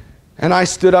 and I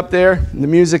stood up there, and the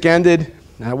music ended,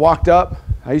 and I walked up.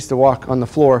 I used to walk on the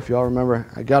floor, if you all remember.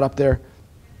 I got up there.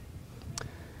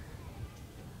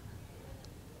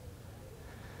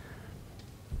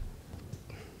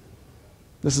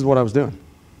 This is what I was doing.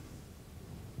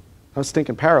 I was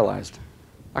stinking paralyzed.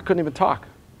 I couldn't even talk.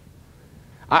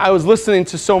 I was listening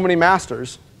to so many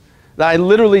masters that I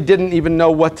literally didn't even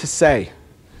know what to say.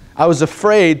 I was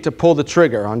afraid to pull the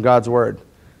trigger on God's word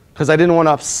because I didn't want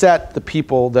to upset the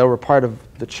people that were part of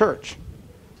the church.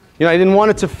 You know, I didn't want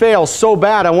it to fail so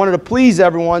bad. I wanted to please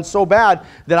everyone so bad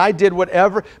that I did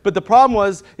whatever. But the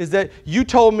problem is that you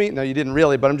told me, no, you didn't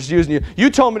really, but I'm just using you. You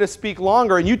told me to speak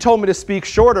longer, and you told me to speak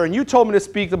shorter, and you told me to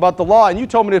speak about the law, and you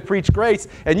told me to preach grace,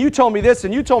 and you told me this,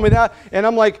 and you told me that. And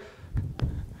I'm like,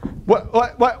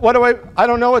 what do I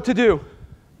don't know what to do.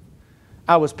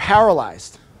 I was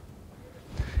paralyzed.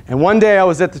 And one day I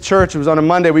was at the church. It was on a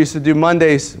Monday. We used to do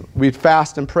Mondays. We'd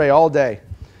fast and pray all day.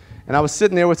 And I was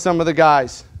sitting there with some of the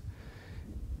guys.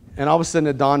 And all of a sudden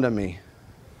it dawned on me.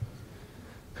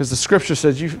 Because the scripture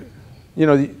says,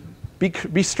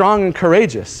 be strong and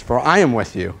courageous, for I am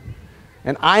with you.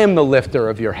 And I am the lifter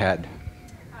of your head.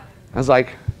 I was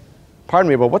like, pardon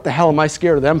me, but what the hell am I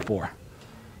scared of them for?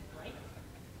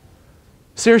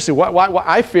 Seriously, why?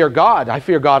 I fear God. I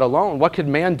fear God alone. What could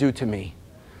man do to me?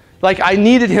 Like, I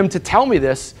needed him to tell me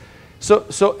this.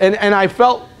 And I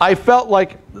felt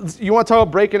like, you want to talk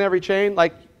about breaking every chain?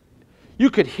 Like, you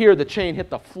could hear the chain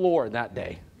hit the floor that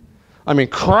day. I mean,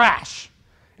 crash.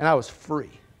 And I was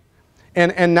free.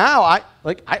 And now I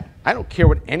don't care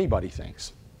what anybody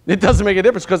thinks. It doesn't make a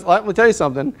difference because let me tell you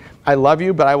something. I love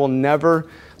you, but I will never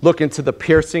look into the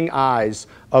piercing eyes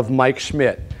of Mike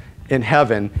Schmidt in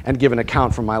heaven and give an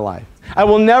account for my life. I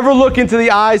will never look into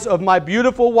the eyes of my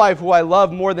beautiful wife, who I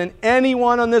love more than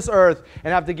anyone on this earth,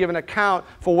 and have to give an account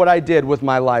for what I did with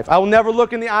my life. I will never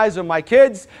look in the eyes of my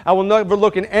kids. I will never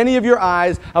look in any of your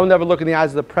eyes. I will never look in the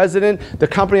eyes of the president, the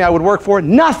company I would work for,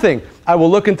 nothing. I will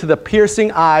look into the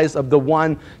piercing eyes of the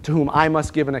one to whom I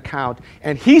must give an account.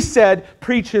 And he said,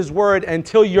 preach his word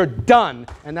until you're done.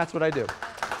 And that's what I do.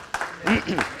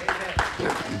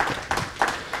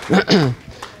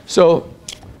 So,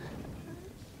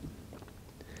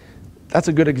 that's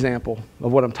a good example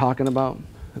of what I'm talking about.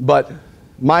 But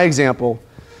my example,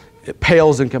 it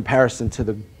pales in comparison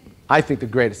to I think the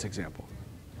greatest example.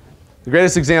 The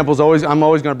greatest example is I'm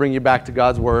always going to bring you back to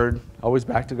God's word. Always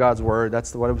back to God's word.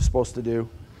 That's what I was supposed to do.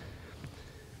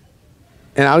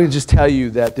 And I'll just tell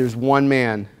you that there's one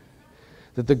man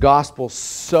that the gospel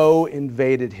so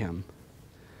invaded him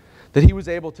that he was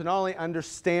able to not only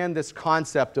understand this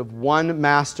concept of one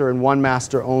master and one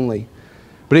master only,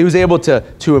 but he was able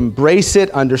to embrace it,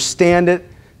 understand it,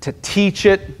 to teach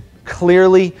it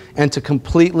clearly, and to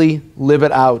completely live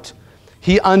it out.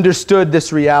 He understood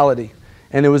this reality,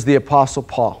 and it was the Apostle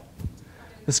Paul.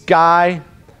 This guy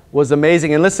was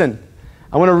amazing. And listen,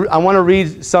 I want to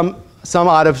read some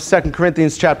out of 2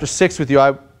 Corinthians chapter 6 with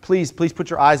you. Please put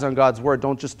your eyes on God's word.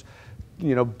 Don't just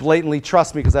blatantly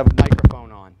trust me because I have a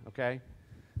microphone on, okay?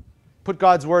 Put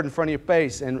God's word in front of your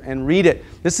face and read it.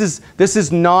 This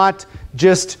is not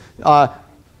just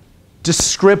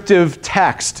descriptive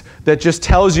text that just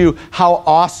tells you how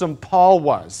awesome Paul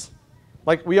was.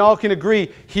 Like, we all can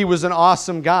agree he was an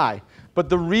awesome guy. But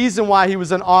the reason why he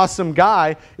was an awesome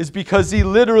guy is because he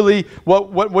literally,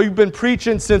 what we've been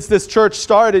preaching since this church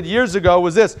started years ago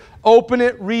was this: open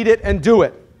it, read it, and do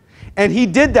it. And he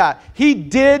did that. He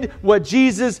did what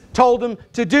Jesus told him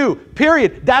to do,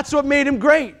 period. That's what made him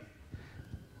great.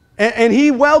 And he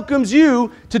welcomes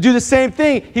you to do the same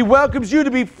thing. He welcomes you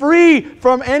to be free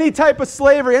from any type of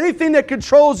slavery, anything that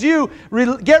controls you,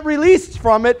 get released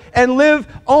from it and live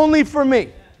only for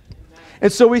me.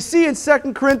 And so we see in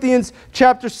 2 Corinthians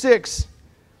chapter 6,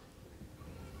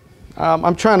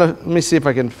 I'm trying to, let me see if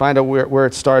I can find out where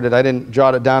it started. I didn't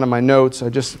jot it down in my notes. I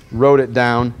just wrote it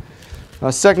down.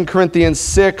 2 Corinthians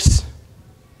 6.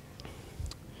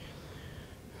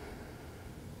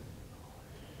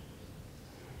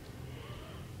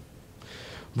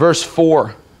 Verse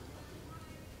 4.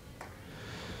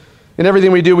 In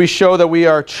everything we do, we show that we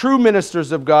are true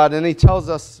ministers of God, and he tells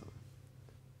us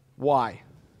why.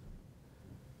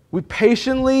 We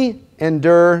patiently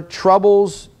endure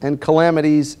troubles and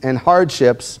calamities and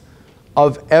hardships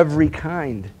of every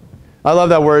kind. I love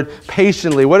that word,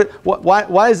 patiently.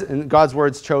 Why is and God's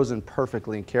word's chosen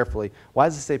perfectly and carefully? Why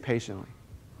does it say patiently?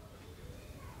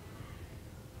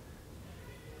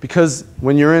 Because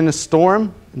when you're in a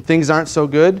storm and things aren't so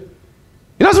good,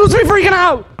 you're not supposed to be freaking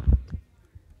out.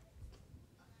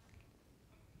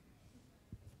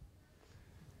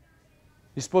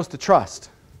 You're supposed to trust,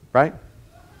 right?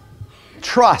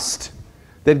 Trust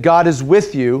that God is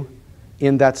with you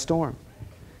in that storm,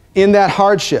 in that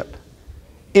hardship,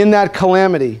 in that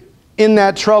calamity, in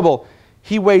that trouble.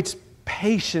 He waits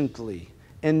patiently,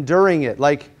 enduring it,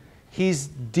 like he's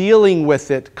dealing with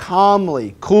it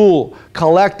calmly, cool,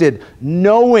 collected,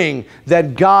 knowing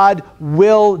that God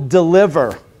will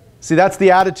deliver. See, that's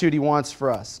the attitude he wants for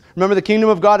us. Remember, the kingdom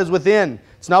of God is within.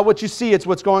 It's not what you see, it's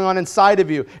what's going on inside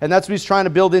of you. And that's what he's trying to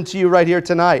build into you right here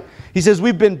tonight. He says,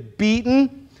 we've been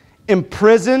beaten,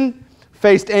 imprisoned,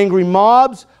 faced angry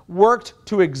mobs, worked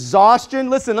to exhaustion.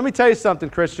 Listen, let me tell you something,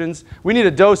 Christians. We need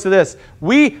a dose of this.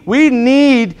 We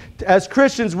need, as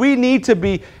Christians, we need to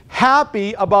be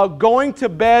happy about going to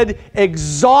bed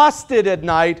exhausted at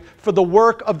night for the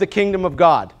work of the kingdom of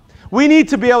God. We need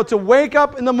to be able to wake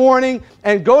up in the morning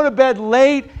and go to bed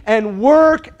late and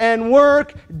work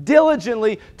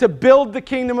diligently to build the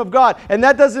kingdom of God. And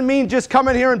that doesn't mean just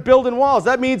coming here and building walls.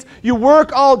 That means you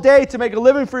work all day to make a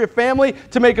living for your family,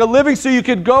 to make a living so you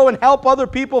could go and help other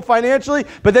people financially,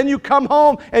 but then you come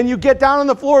home and you get down on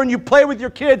the floor and you play with your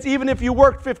kids even if you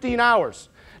worked 15 hours.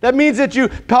 That means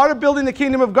that part of building the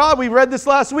kingdom of God, we read this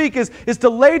last week, is to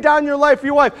lay down your life for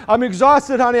your wife. I'm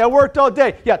exhausted, honey. I worked all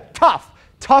day. Yeah, tough.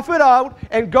 Tough it out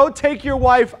and go take your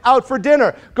wife out for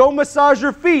dinner. Go massage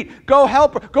her feet. Go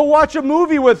help her. Go watch a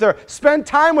movie with her. Spend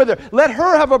time with her. Let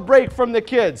her have a break from the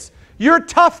kids. You're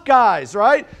tough guys,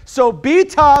 right? So be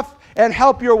tough and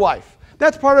help your wife.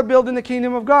 That's part of building the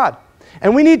kingdom of God.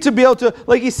 And we need to be able to,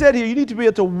 like he said here, you need to be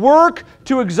able to work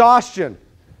to exhaustion.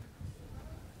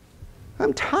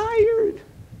 I'm tired.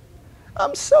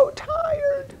 I'm so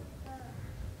tired.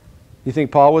 You think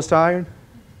Paul was tired?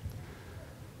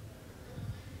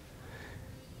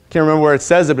 Can't remember where it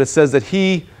says it, but it says that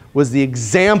he was the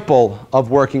example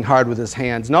of working hard with his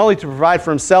hands, not only to provide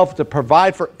for himself, to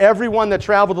provide for everyone that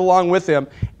traveled along with him.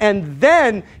 And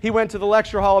then he went to the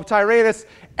lecture hall of Tyrannus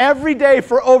every day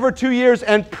for over 2 years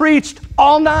and preached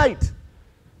all night.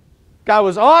 God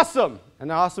was awesome,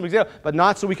 an awesome example, but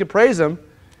not so we could praise him.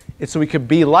 It's so we could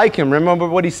be like him. Remember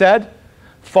what he said?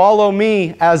 Follow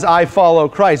me as I follow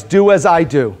Christ. Do as I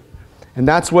do. And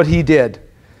that's what he did.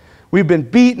 We've been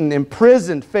beaten,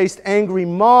 imprisoned, faced angry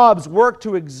mobs, worked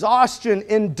to exhaustion,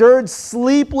 endured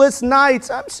sleepless nights.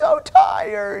 I'm so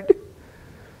tired.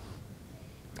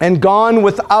 And gone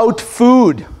without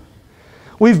food.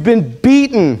 We've been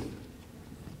beaten,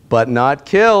 but not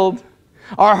killed.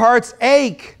 Our hearts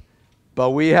ache, but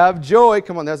we have joy.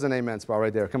 Come on, there's an amen spot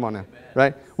right there. Come on now.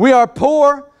 Right? We are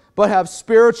poor, but have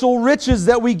spiritual riches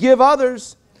that we give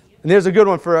others. And here's a good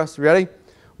one for us. Ready?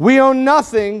 We own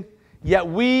nothing, yet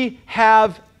we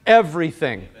have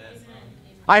everything.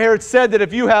 I hear it said that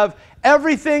if you have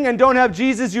everything and don't have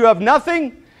Jesus, you have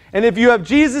nothing. And if you have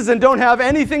Jesus and don't have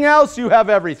anything else, you have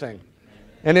everything.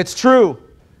 And it's true.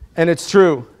 And it's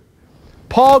true.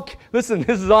 Paul, listen,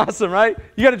 this is awesome, right?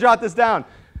 You got to jot this down.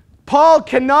 Paul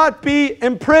cannot be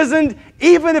imprisoned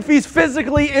even if he's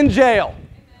physically in jail.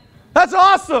 That's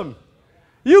awesome.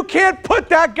 You can't put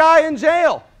that guy in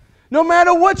jail. No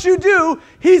matter what you do,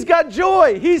 he's got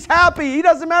joy. He's happy. He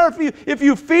doesn't matter if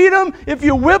you feed him, if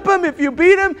you whip him, if you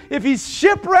beat him, if he's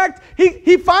shipwrecked.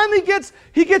 He finally gets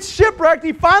shipwrecked.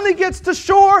 He finally gets to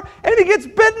shore, and he gets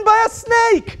bitten by a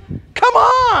snake. Come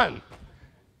on!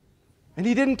 And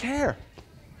he didn't care.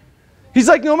 He's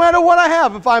like, no matter what I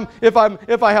have,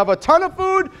 if I have a ton of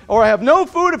food or I have no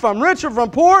food, if I'm rich or if I'm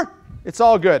poor, it's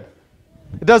all good.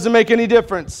 It doesn't make any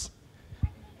difference.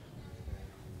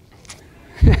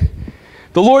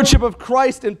 The lordship of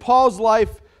Christ in Paul's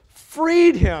life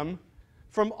freed him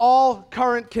from all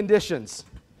current conditions.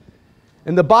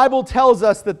 And the Bible tells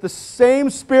us that the same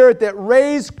Spirit that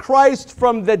raised Christ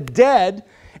from the dead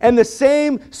and the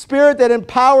same Spirit that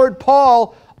empowered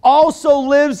Paul also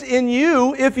lives in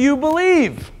you if you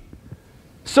believe.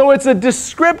 So it's a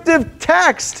descriptive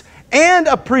text and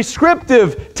a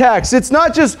prescriptive text. It's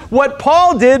not just what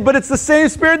Paul did, but it's the same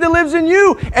Spirit that lives in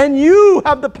you, and you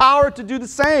have the power to do the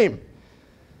same.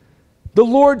 The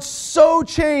Lord so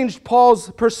changed Paul's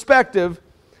perspective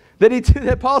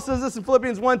that Paul says this in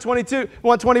Philippians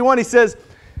 1:21. He says,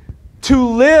 To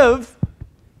live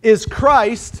is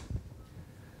Christ,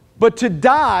 but to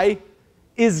die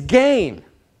is gain.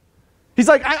 He's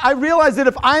like, I realize that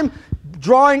if I'm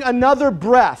drawing another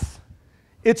breath,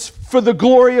 it's for the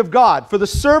glory of God, for the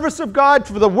service of God,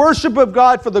 for the worship of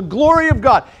God, for the glory of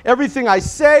God. Everything I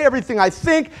say, everything I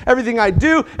think, everything I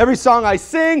do, every song I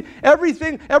sing,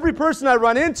 everything, every person I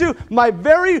run into, my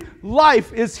very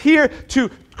life is here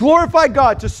to glorify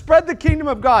God, to spread the kingdom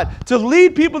of God, to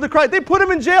lead people to Christ. They put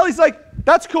him in jail. He's like,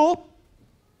 that's cool.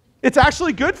 It's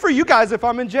actually good for you guys if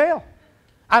I'm in jail.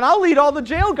 And I'll lead all the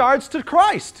jail guards to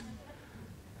Christ.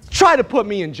 Try to put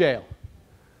me in jail.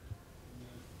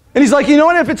 And he's like, you know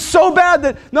what, if it's so bad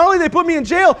that not only they put me in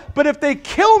jail, but if they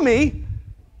kill me,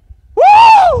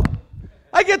 woo!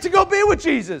 I get to go be with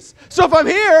Jesus. So if I'm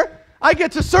here, I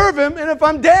get to serve him, and if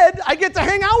I'm dead, I get to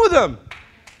hang out with him.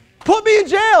 Put me in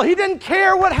jail. He didn't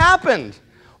care what happened.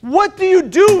 What do you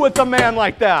do with a man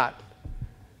like that?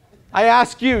 I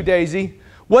ask you, Daisy,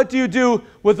 what do you do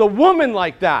with a woman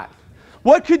like that?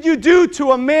 What could you do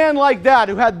to a man like that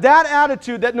who had that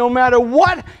attitude that no matter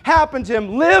what happened to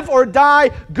him, live or die,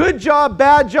 good job,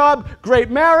 great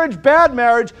marriage, bad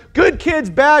marriage, good kids,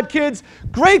 bad kids,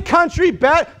 great country,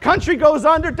 bad country goes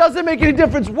under, doesn't make any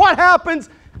difference. What happens?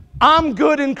 I'm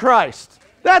good in Christ.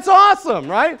 That's awesome,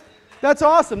 right? That's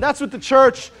awesome. That's what the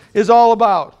church is all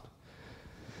about.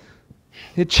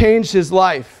 It changed his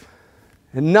life,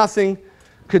 and nothing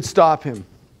could stop him.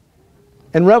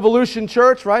 And Revolution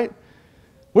Church, right?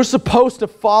 We're supposed to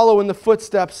follow in the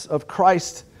footsteps of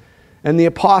Christ and the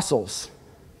apostles,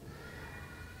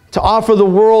 to offer the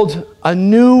world a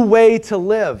new way to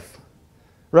live.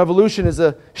 Revolution is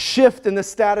a shift in the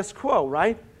status quo,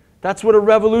 right? That's what a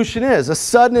revolution is, a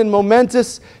sudden and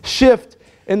momentous shift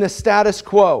in the status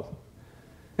quo.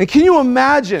 And can you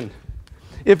imagine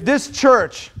if this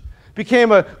church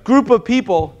became a group of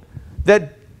people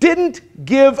that didn't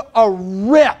give a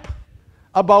rip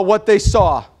about what they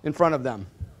saw in front of them?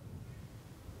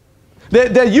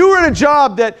 That you were in a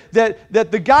job that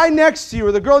the guy next to you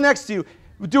or the girl next to you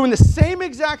were doing the same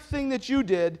exact thing that you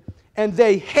did, and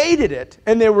they hated it,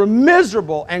 and they were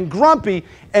miserable and grumpy,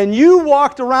 and you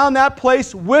walked around that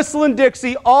place whistling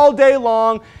Dixie all day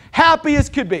long, happy as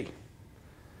could be.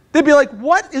 They'd be like,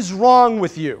 what is wrong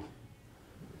with you?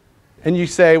 And you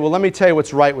say, well, let me tell you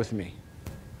what's right with me.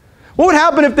 What would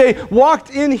happen if they walked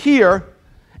in here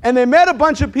and they met a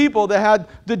bunch of people that had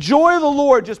the joy of the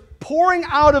Lord just pouring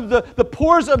out of the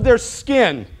pores of their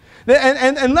skin?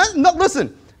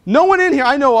 Listen, no one in here,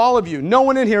 I know all of you, no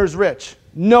one in here is rich.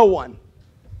 No one.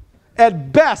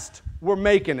 At best, we're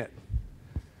making it.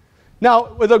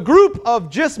 Now, with a group of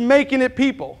just making it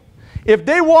people, if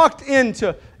they walked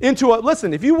into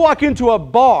listen, if you walk into a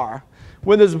bar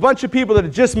when there's a bunch of people that are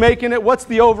just making it, what's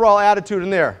the overall attitude in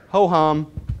there?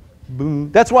 Ho-hum,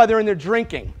 boom. That's why they're in there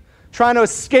drinking, trying to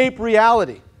escape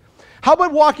reality. How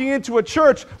about walking into a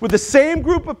church with the same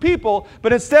group of people,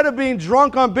 but instead of being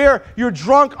drunk on beer, you're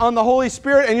drunk on the Holy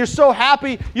Spirit, and you're so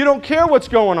happy you don't care what's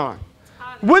going on?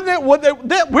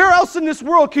 Where else in this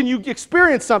world can you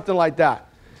experience something like that?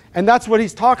 And that's what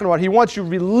he's talking about. He wants you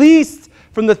released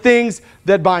from the things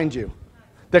that bind you,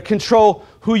 that control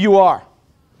who you are.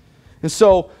 And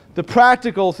so the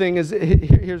practical thing is,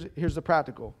 here's the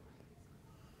practical.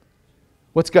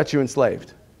 What's got you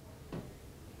enslaved?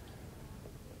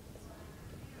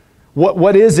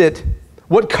 What is it?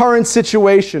 What current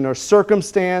situation or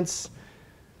circumstance,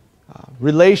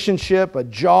 relationship, a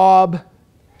job,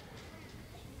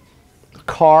 a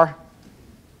car,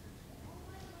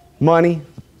 money,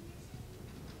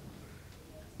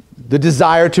 the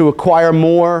desire to acquire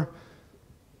more?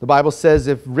 The Bible says,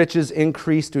 if riches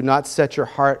increase, do not set your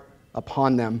heart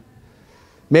upon them.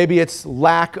 Maybe it's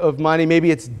lack of money.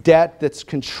 Maybe it's debt that's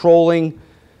controlling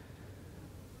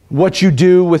what you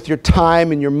do with your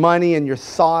time and your money and your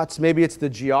thoughts. Maybe it's the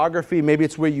geography. Maybe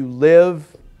it's where you live.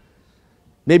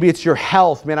 Maybe it's your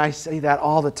health. Man, I say that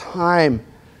all the time.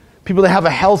 People that have a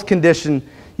health condition,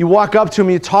 you walk up to them,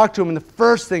 you talk to them, and the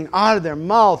first thing out of their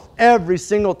mouth every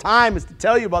single time is to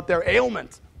tell you about their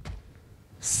ailment.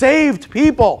 Saved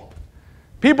people.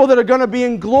 People that are going to be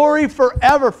in glory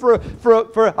forever, for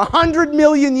 100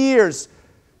 million years.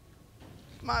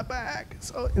 My back.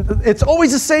 So it's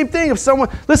always the same thing. If someone,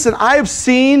 listen, I have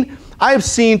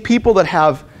seen people that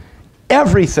have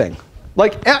everything,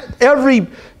 like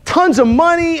tons of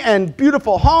money and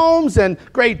beautiful homes and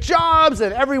great jobs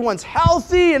and everyone's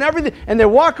healthy and everything, and they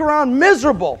walk around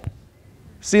miserable.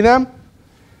 See them?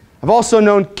 I've also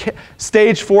known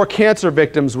stage 4 cancer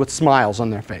victims with smiles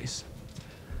on their face.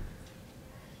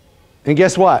 And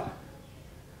guess what?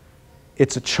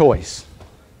 It's a choice.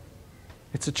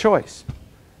 It's a choice.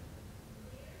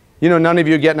 You know, none of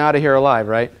you are getting out of here alive,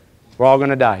 right? We're all going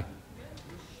to die.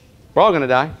 We're all going to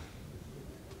die.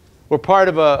 We're part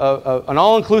of an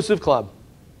all-inclusive club.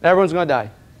 Everyone's going to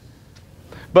die.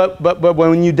 But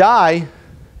when you die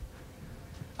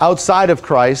outside of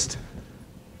Christ,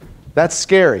 that's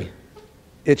scary.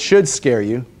 It should scare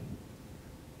you.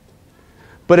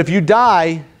 But if you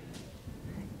die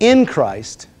in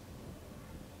Christ,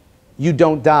 you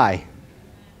don't die.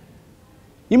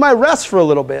 You might rest for a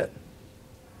little bit,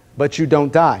 but you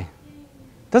don't die.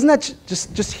 Doesn't that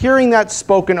just hearing that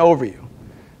spoken over you,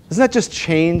 doesn't that just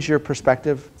change your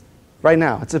perspective right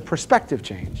now? It's a perspective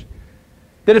change.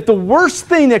 That if the worst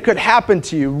thing that could happen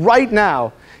to you right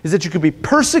now is that you could be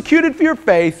persecuted for your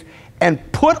faith and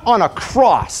put on a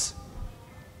cross.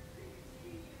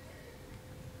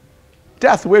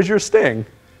 Death, where's your sting?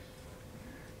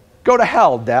 Go to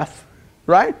hell, death,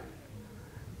 right?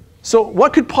 So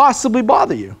what could possibly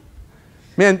bother you?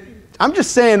 Man, I'm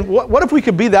just saying, what if we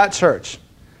could be that church?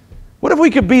 What if we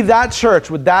could be that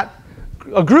church with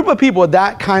a group of people with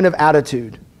that kind of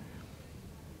attitude?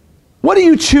 What are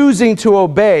you choosing to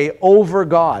obey over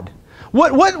God?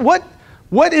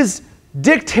 What is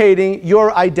dictating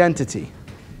your identity?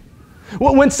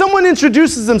 When someone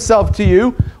introduces themselves to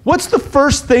you, what's the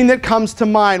first thing that comes to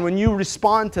mind when you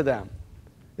respond to them?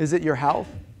 Is it your health?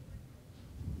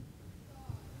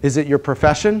 Is it your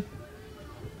profession?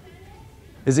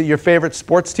 Is it your favorite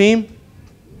sports team?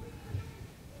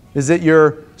 Is it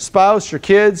your spouse, your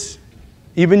kids,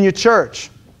 even your church?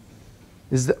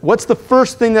 What's the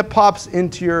first thing that pops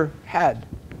into your head?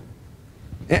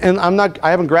 And I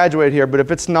haven't graduated here, but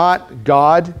if it's not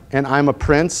God and I'm a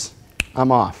prince,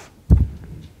 I'm off.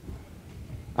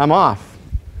 I'm off.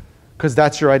 Because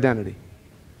that's your identity.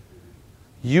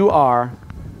 You are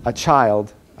a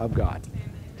child of God.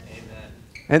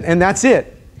 Amen. And that's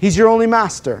it. He's your only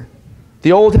master.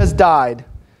 The old has died.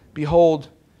 Behold,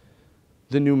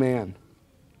 the new man.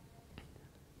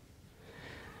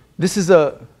 This is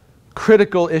a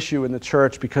critical issue in the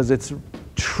church because it's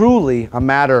truly a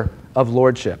matter of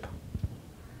lordship.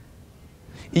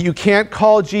 You can't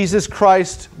call Jesus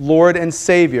Christ Lord and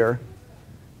Savior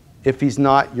if He's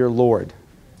not your Lord.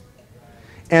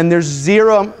 And there's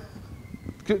zero,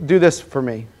 do this for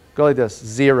me, go like this,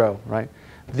 zero, right?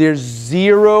 There's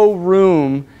zero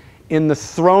room in the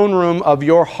throne room of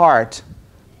your heart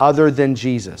other than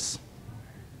Jesus.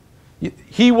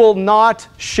 He will not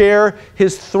share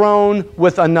His throne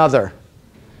with another.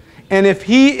 And if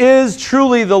He is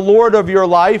truly the Lord of your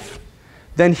life,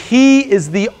 then He is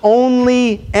the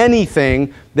only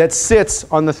anything that sits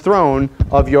on the throne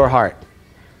of your heart.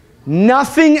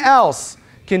 Nothing else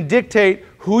can dictate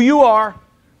who you are,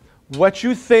 what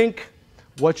you think,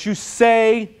 what you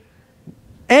say,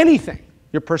 anything.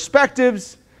 Your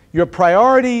perspectives, your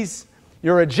priorities,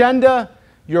 your agenda,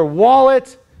 your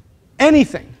wallet,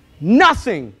 anything.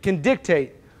 Nothing can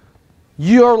dictate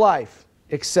your life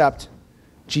except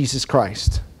Jesus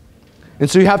Christ. And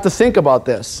so you have to think about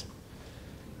this.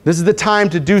 This is the time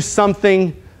to do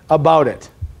something about it.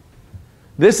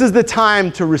 This is the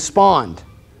time to respond.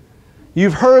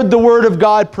 You've heard the Word of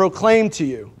God proclaimed to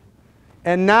you,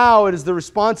 and now it is the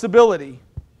responsibility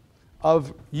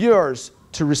of yours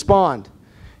to respond.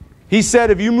 He said,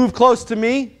 if you move close to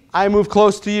me, I move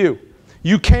close to you.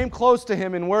 You came close to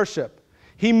Him in worship.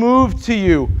 He moved to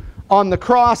you on the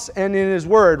cross and in His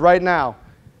Word right now.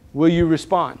 Will you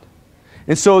respond?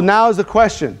 And so now is the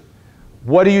question,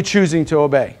 what are you choosing to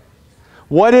obey?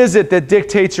 What is it that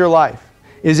dictates your life?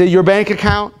 Is it your bank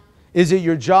account? Is it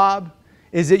your job?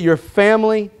 Is it your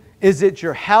family? Is it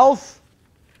your health?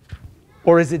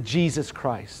 Or is it Jesus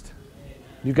Christ?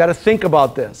 You've got to think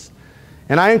about this.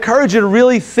 And I encourage you to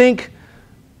really think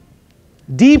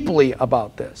deeply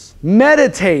about this.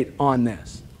 Meditate on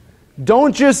this.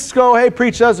 Don't just go, hey,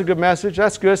 preach, that's a good message.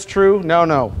 That's good, it's true.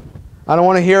 No. I don't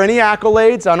want to hear any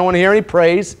accolades. I don't want to hear any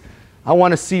praise. I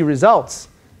want to see results.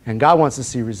 And God wants to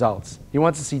see results. He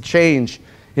wants to see change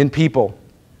in people.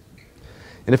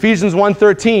 In Ephesians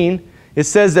 1:13, it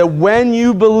says that when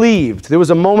you believed, there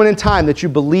was a moment in time that you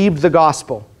believed the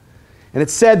gospel. And it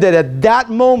said that at that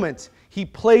moment, He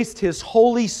placed His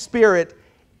Holy Spirit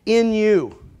in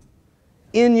you.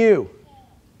 In you.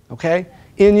 Okay?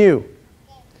 In you.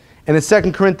 And in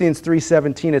 2 Corinthians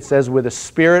 3:17, it says, where the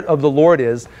Spirit of the Lord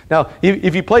is. Now,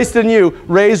 if He placed it in you,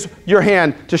 raise your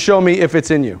hand to show me if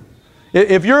it's in you.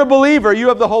 If you're a believer, you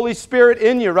have the Holy Spirit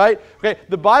in you, right? Okay.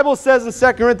 The Bible says in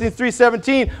 2 Corinthians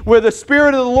 3:17, where the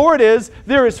Spirit of the Lord is,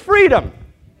 there is freedom.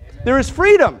 There is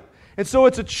freedom. And so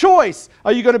it's a choice.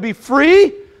 Are you going to be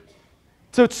free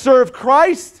to serve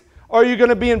Christ? or are you going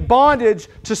to be in bondage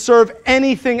to serve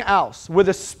anything else? Where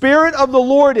the Spirit of the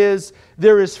Lord is,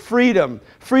 there is freedom.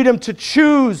 Freedom to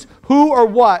choose who or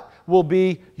what will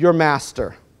be your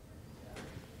master.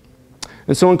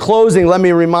 And so in closing, let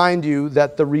me remind you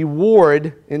that the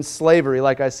reward in slavery,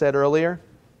 like I said earlier,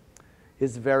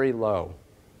 is very low.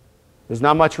 There's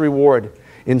not much reward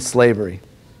in slavery.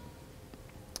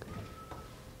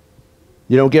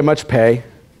 You don't get much pay.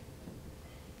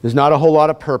 There's not a whole lot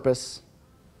of purpose.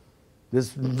 There's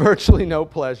virtually no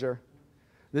pleasure.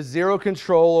 There's zero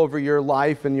control over your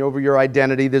life and over your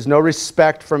identity. There's no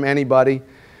respect from anybody.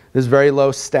 There's very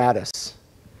low status.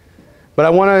 But I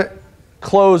want to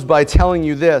close by telling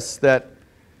you this, that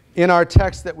in our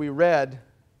text that we read,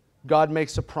 God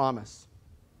makes a promise.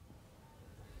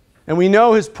 And we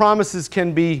know His promises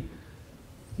can be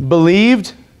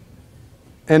believed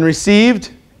and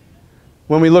received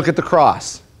when we look at the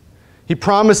cross. He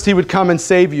promised He would come and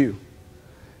save you.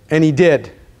 And He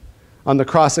did on the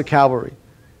cross of Calvary.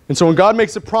 And so when God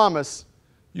makes a promise,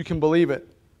 you can believe it.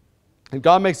 And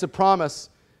God makes a promise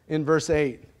in verse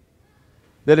 8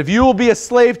 that if you will be a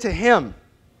slave to Him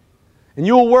and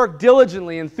you will work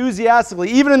diligently, enthusiastically,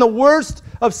 even in the worst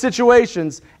of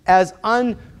situations, as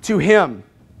unto Him,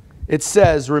 it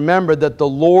says, remember that the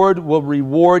Lord will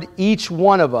reward each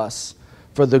one of us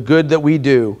for the good that we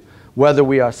do, whether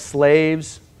we are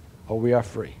slaves or we are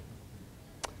free.